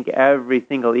don't think every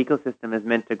single ecosystem is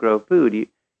meant to grow food. You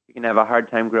can have a hard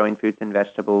time growing fruits and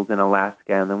vegetables in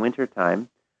Alaska in the wintertime.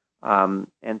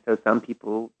 And so some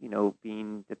people,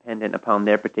 being dependent upon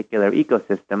their particular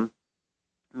ecosystem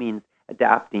means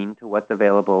adapting to what's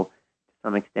available to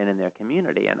some extent in their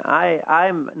community. And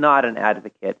I'm not an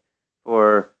advocate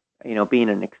for, being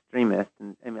an extremist.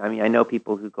 And I know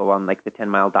people who go on like the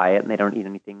 10-mile diet and they don't eat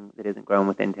anything that isn't grown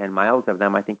within 10 miles of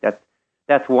them. I think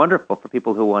that's wonderful for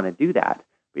people who want to do that.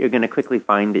 But you're going to quickly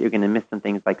find that you're going to miss some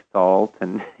things like salt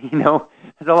and,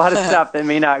 there's a lot of stuff that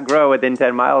may not grow within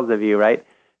 10 miles of you, right?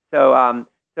 So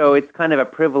it's kind of a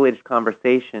privileged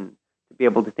conversation to be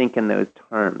able to think in those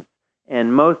terms.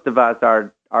 And most of us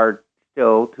are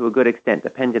still, to a good extent,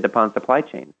 dependent upon supply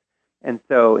chains. And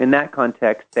so in that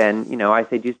context, then, I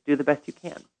say just do the best you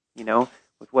can,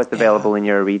 with what's available in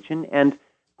your region. And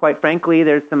quite frankly,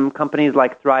 there's some companies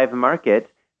like Thrive Market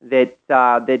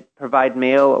that provide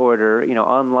mail order,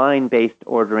 online-based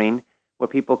ordering, where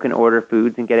people can order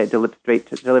foods and get it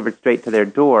delivered straight to their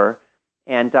door.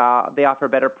 And they offer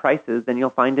better prices than you'll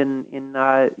find in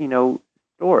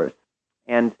stores.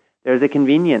 And there's a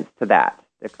convenience to that.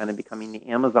 They're kind of becoming the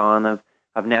Amazon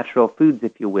of natural foods,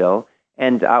 if you will.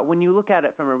 And when you look at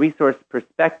it from a resource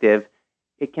perspective,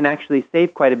 it can actually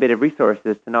save quite a bit of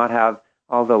resources to not have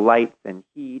all the lights and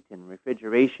heat and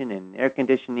refrigeration and air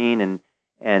conditioning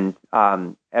and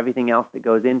everything else that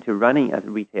goes into running a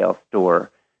retail store.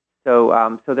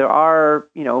 So there are,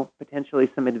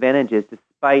 potentially some advantages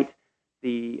despite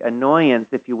the annoyance,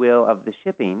 if you will, of the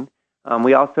shipping.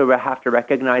 We also have to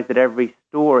recognize that every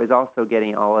store is also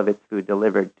getting all of its food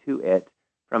delivered to it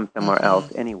from somewhere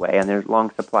else anyway, and there's long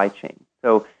supply chains.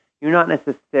 So you're not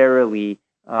necessarily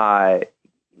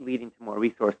leading to more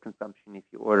resource consumption if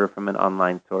you order from an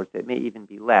online source. It may even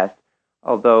be less,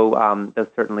 although there's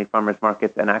certainly farmers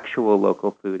markets and actual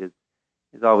local food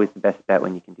is always the best bet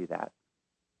when you can do that.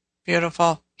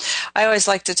 Beautiful. I always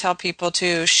like to tell people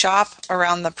to shop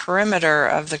around the perimeter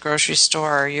of the grocery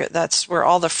store. That's where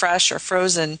all the fresh or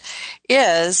frozen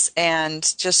is, and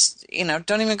just,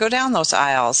 don't even go down those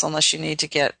aisles unless you need to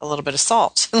get a little bit of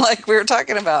salt, like we were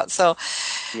talking about. So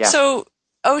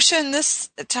Ocean, this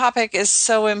topic is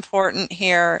so important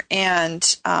here,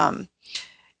 and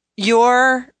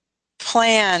your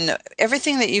plan,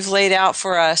 everything that you've laid out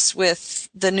for us with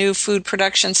the new food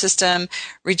production system,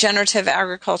 regenerative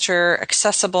agriculture,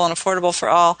 accessible and affordable for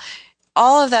all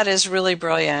of that is really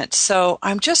brilliant. So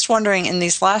I'm just wondering, in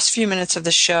these last few minutes of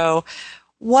the show,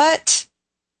 what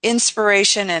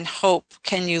inspiration and hope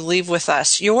can you leave with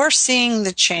us? You're seeing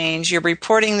the change, you're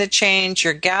reporting the change,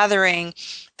 you're gathering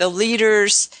the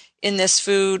leaders in this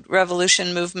food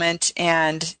revolution movement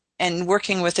and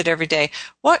working with it every day.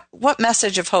 What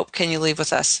message of hope can you leave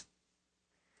with us?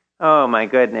 Oh, my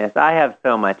goodness. I have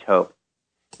so much hope.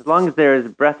 As long as there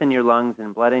is breath in your lungs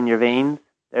and blood in your veins,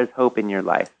 there's hope in your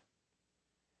life.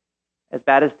 As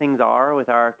bad as things are with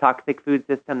our toxic food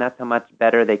system, that's how much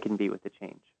better they can be with the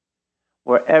change.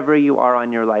 Wherever you are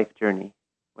on your life journey,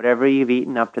 whatever you've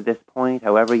eaten up to this point,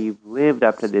 however you've lived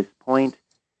up to this point,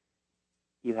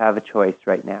 you have a choice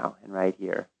right now and right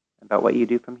here about what you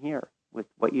do from here, with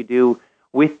what you do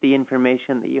with the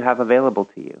information that you have available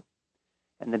to you.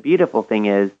 And the beautiful thing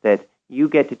is that you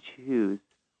get to choose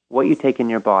what you take in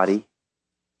your body,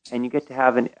 and you get to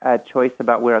have a choice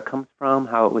about where it comes from,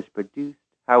 how it was produced,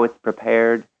 how it's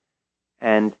prepared,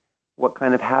 and what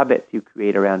kind of habits you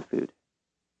create around food.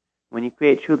 When you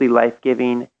create truly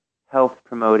life-giving,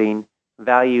 health-promoting,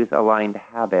 values-aligned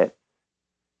habits,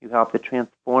 you help to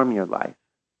transform your life,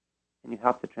 and you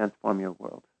help to transform your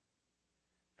world.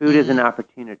 Food is an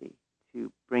opportunity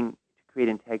to create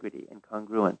integrity and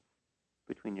congruence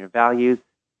between your values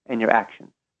and your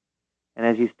actions. And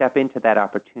as you step into that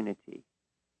opportunity,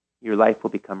 your life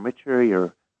will become richer,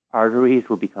 your arteries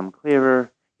will become clearer,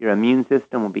 your immune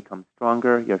system will become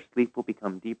stronger, your sleep will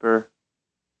become deeper,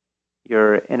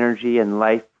 your energy and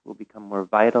life will become more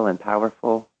vital and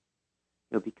powerful.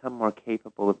 You'll become more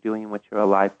capable of doing what you're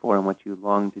alive for and what you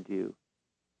long to do.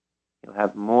 You'll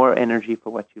have more energy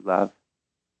for what you love,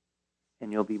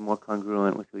 and you'll be more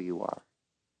congruent with who you are.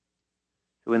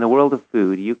 So in the world of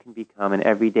food, you can become an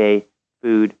everyday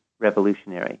food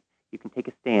revolutionary. You can take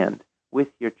a stand with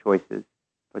your choices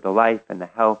for the life and the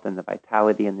health and the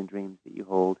vitality and the dreams that you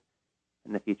hold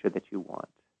and the future that you want.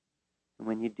 And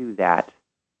when you do that,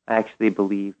 I actually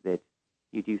believe that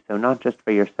you do so not just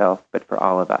for yourself, but for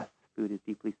all of us. Food is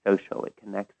deeply social. It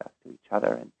connects us to each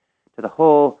other and to the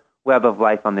whole web of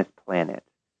life on this planet.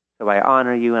 So I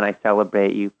honor you and I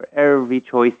celebrate you for every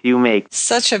choice you make.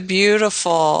 Such a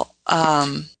beautiful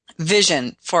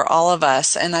vision for all of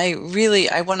us. And I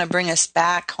want to bring us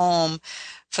back home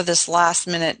for this last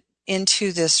minute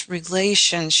into this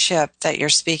relationship that you're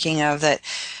speaking of, that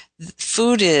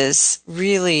food is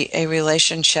really a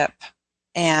relationship.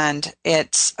 And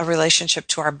it's a relationship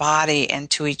to our body and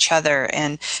to each other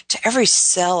and to every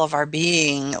cell of our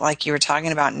being, like you were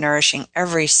talking about, nourishing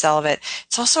every cell of it.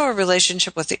 It's also a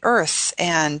relationship with the earth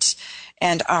and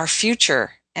our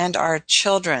future and our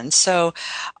children. So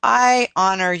I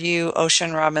honor you,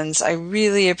 Ocean Robbins. I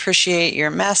really appreciate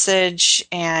your message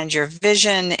and your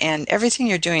vision and everything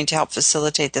you're doing to help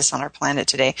facilitate this on our planet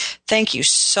today. Thank you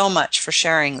so much for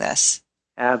sharing this.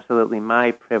 Absolutely.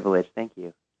 My privilege. Thank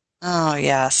you. Oh,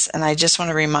 yes. And I just want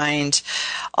to remind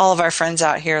all of our friends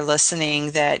out here listening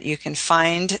that you can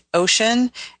find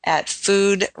Ocean at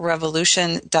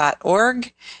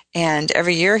foodrevolution.org. And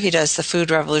every year he does the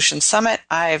Food Revolution Summit.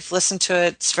 I've listened to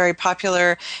it. It's very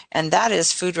popular. And that is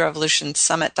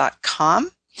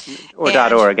foodrevolutionsummit.com.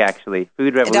 Or .org, actually.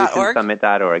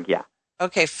 Foodrevolutionsummit.org, yeah.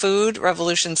 Okay,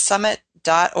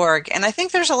 foodrevolutionsummit.org. And I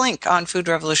think there's a link on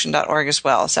foodrevolution.org as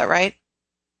well. Is that right?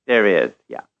 There is,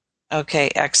 yeah. Okay,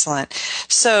 excellent.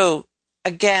 So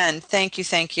Again, thank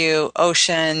you,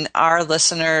 Ocean. Our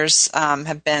listeners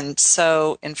have been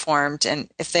so informed, and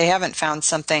if they haven't found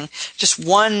something, just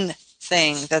one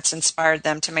thing that's inspired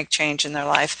them to make change in their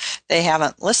life, they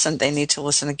haven't listened. They need to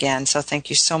listen again. So thank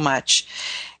you so much.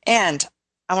 And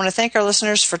I want to thank our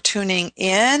listeners for tuning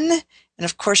in. And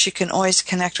of course, you can always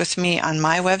connect with me on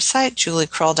my website,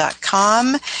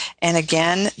 juliekrull.com. And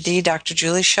again,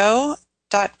 thedrjulieshow.com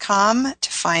to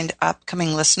find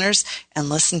upcoming listeners and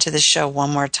listen to the show one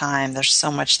more time. There's so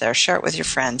much there. Share it with your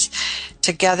friends.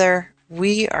 Together,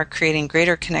 we are creating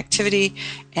greater connectivity.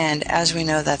 And as we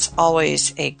know, that's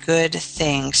always a good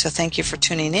thing. So thank you for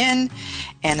tuning in.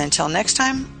 And until next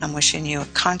time, I'm wishing you a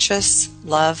conscious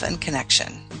love and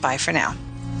connection. Bye for now.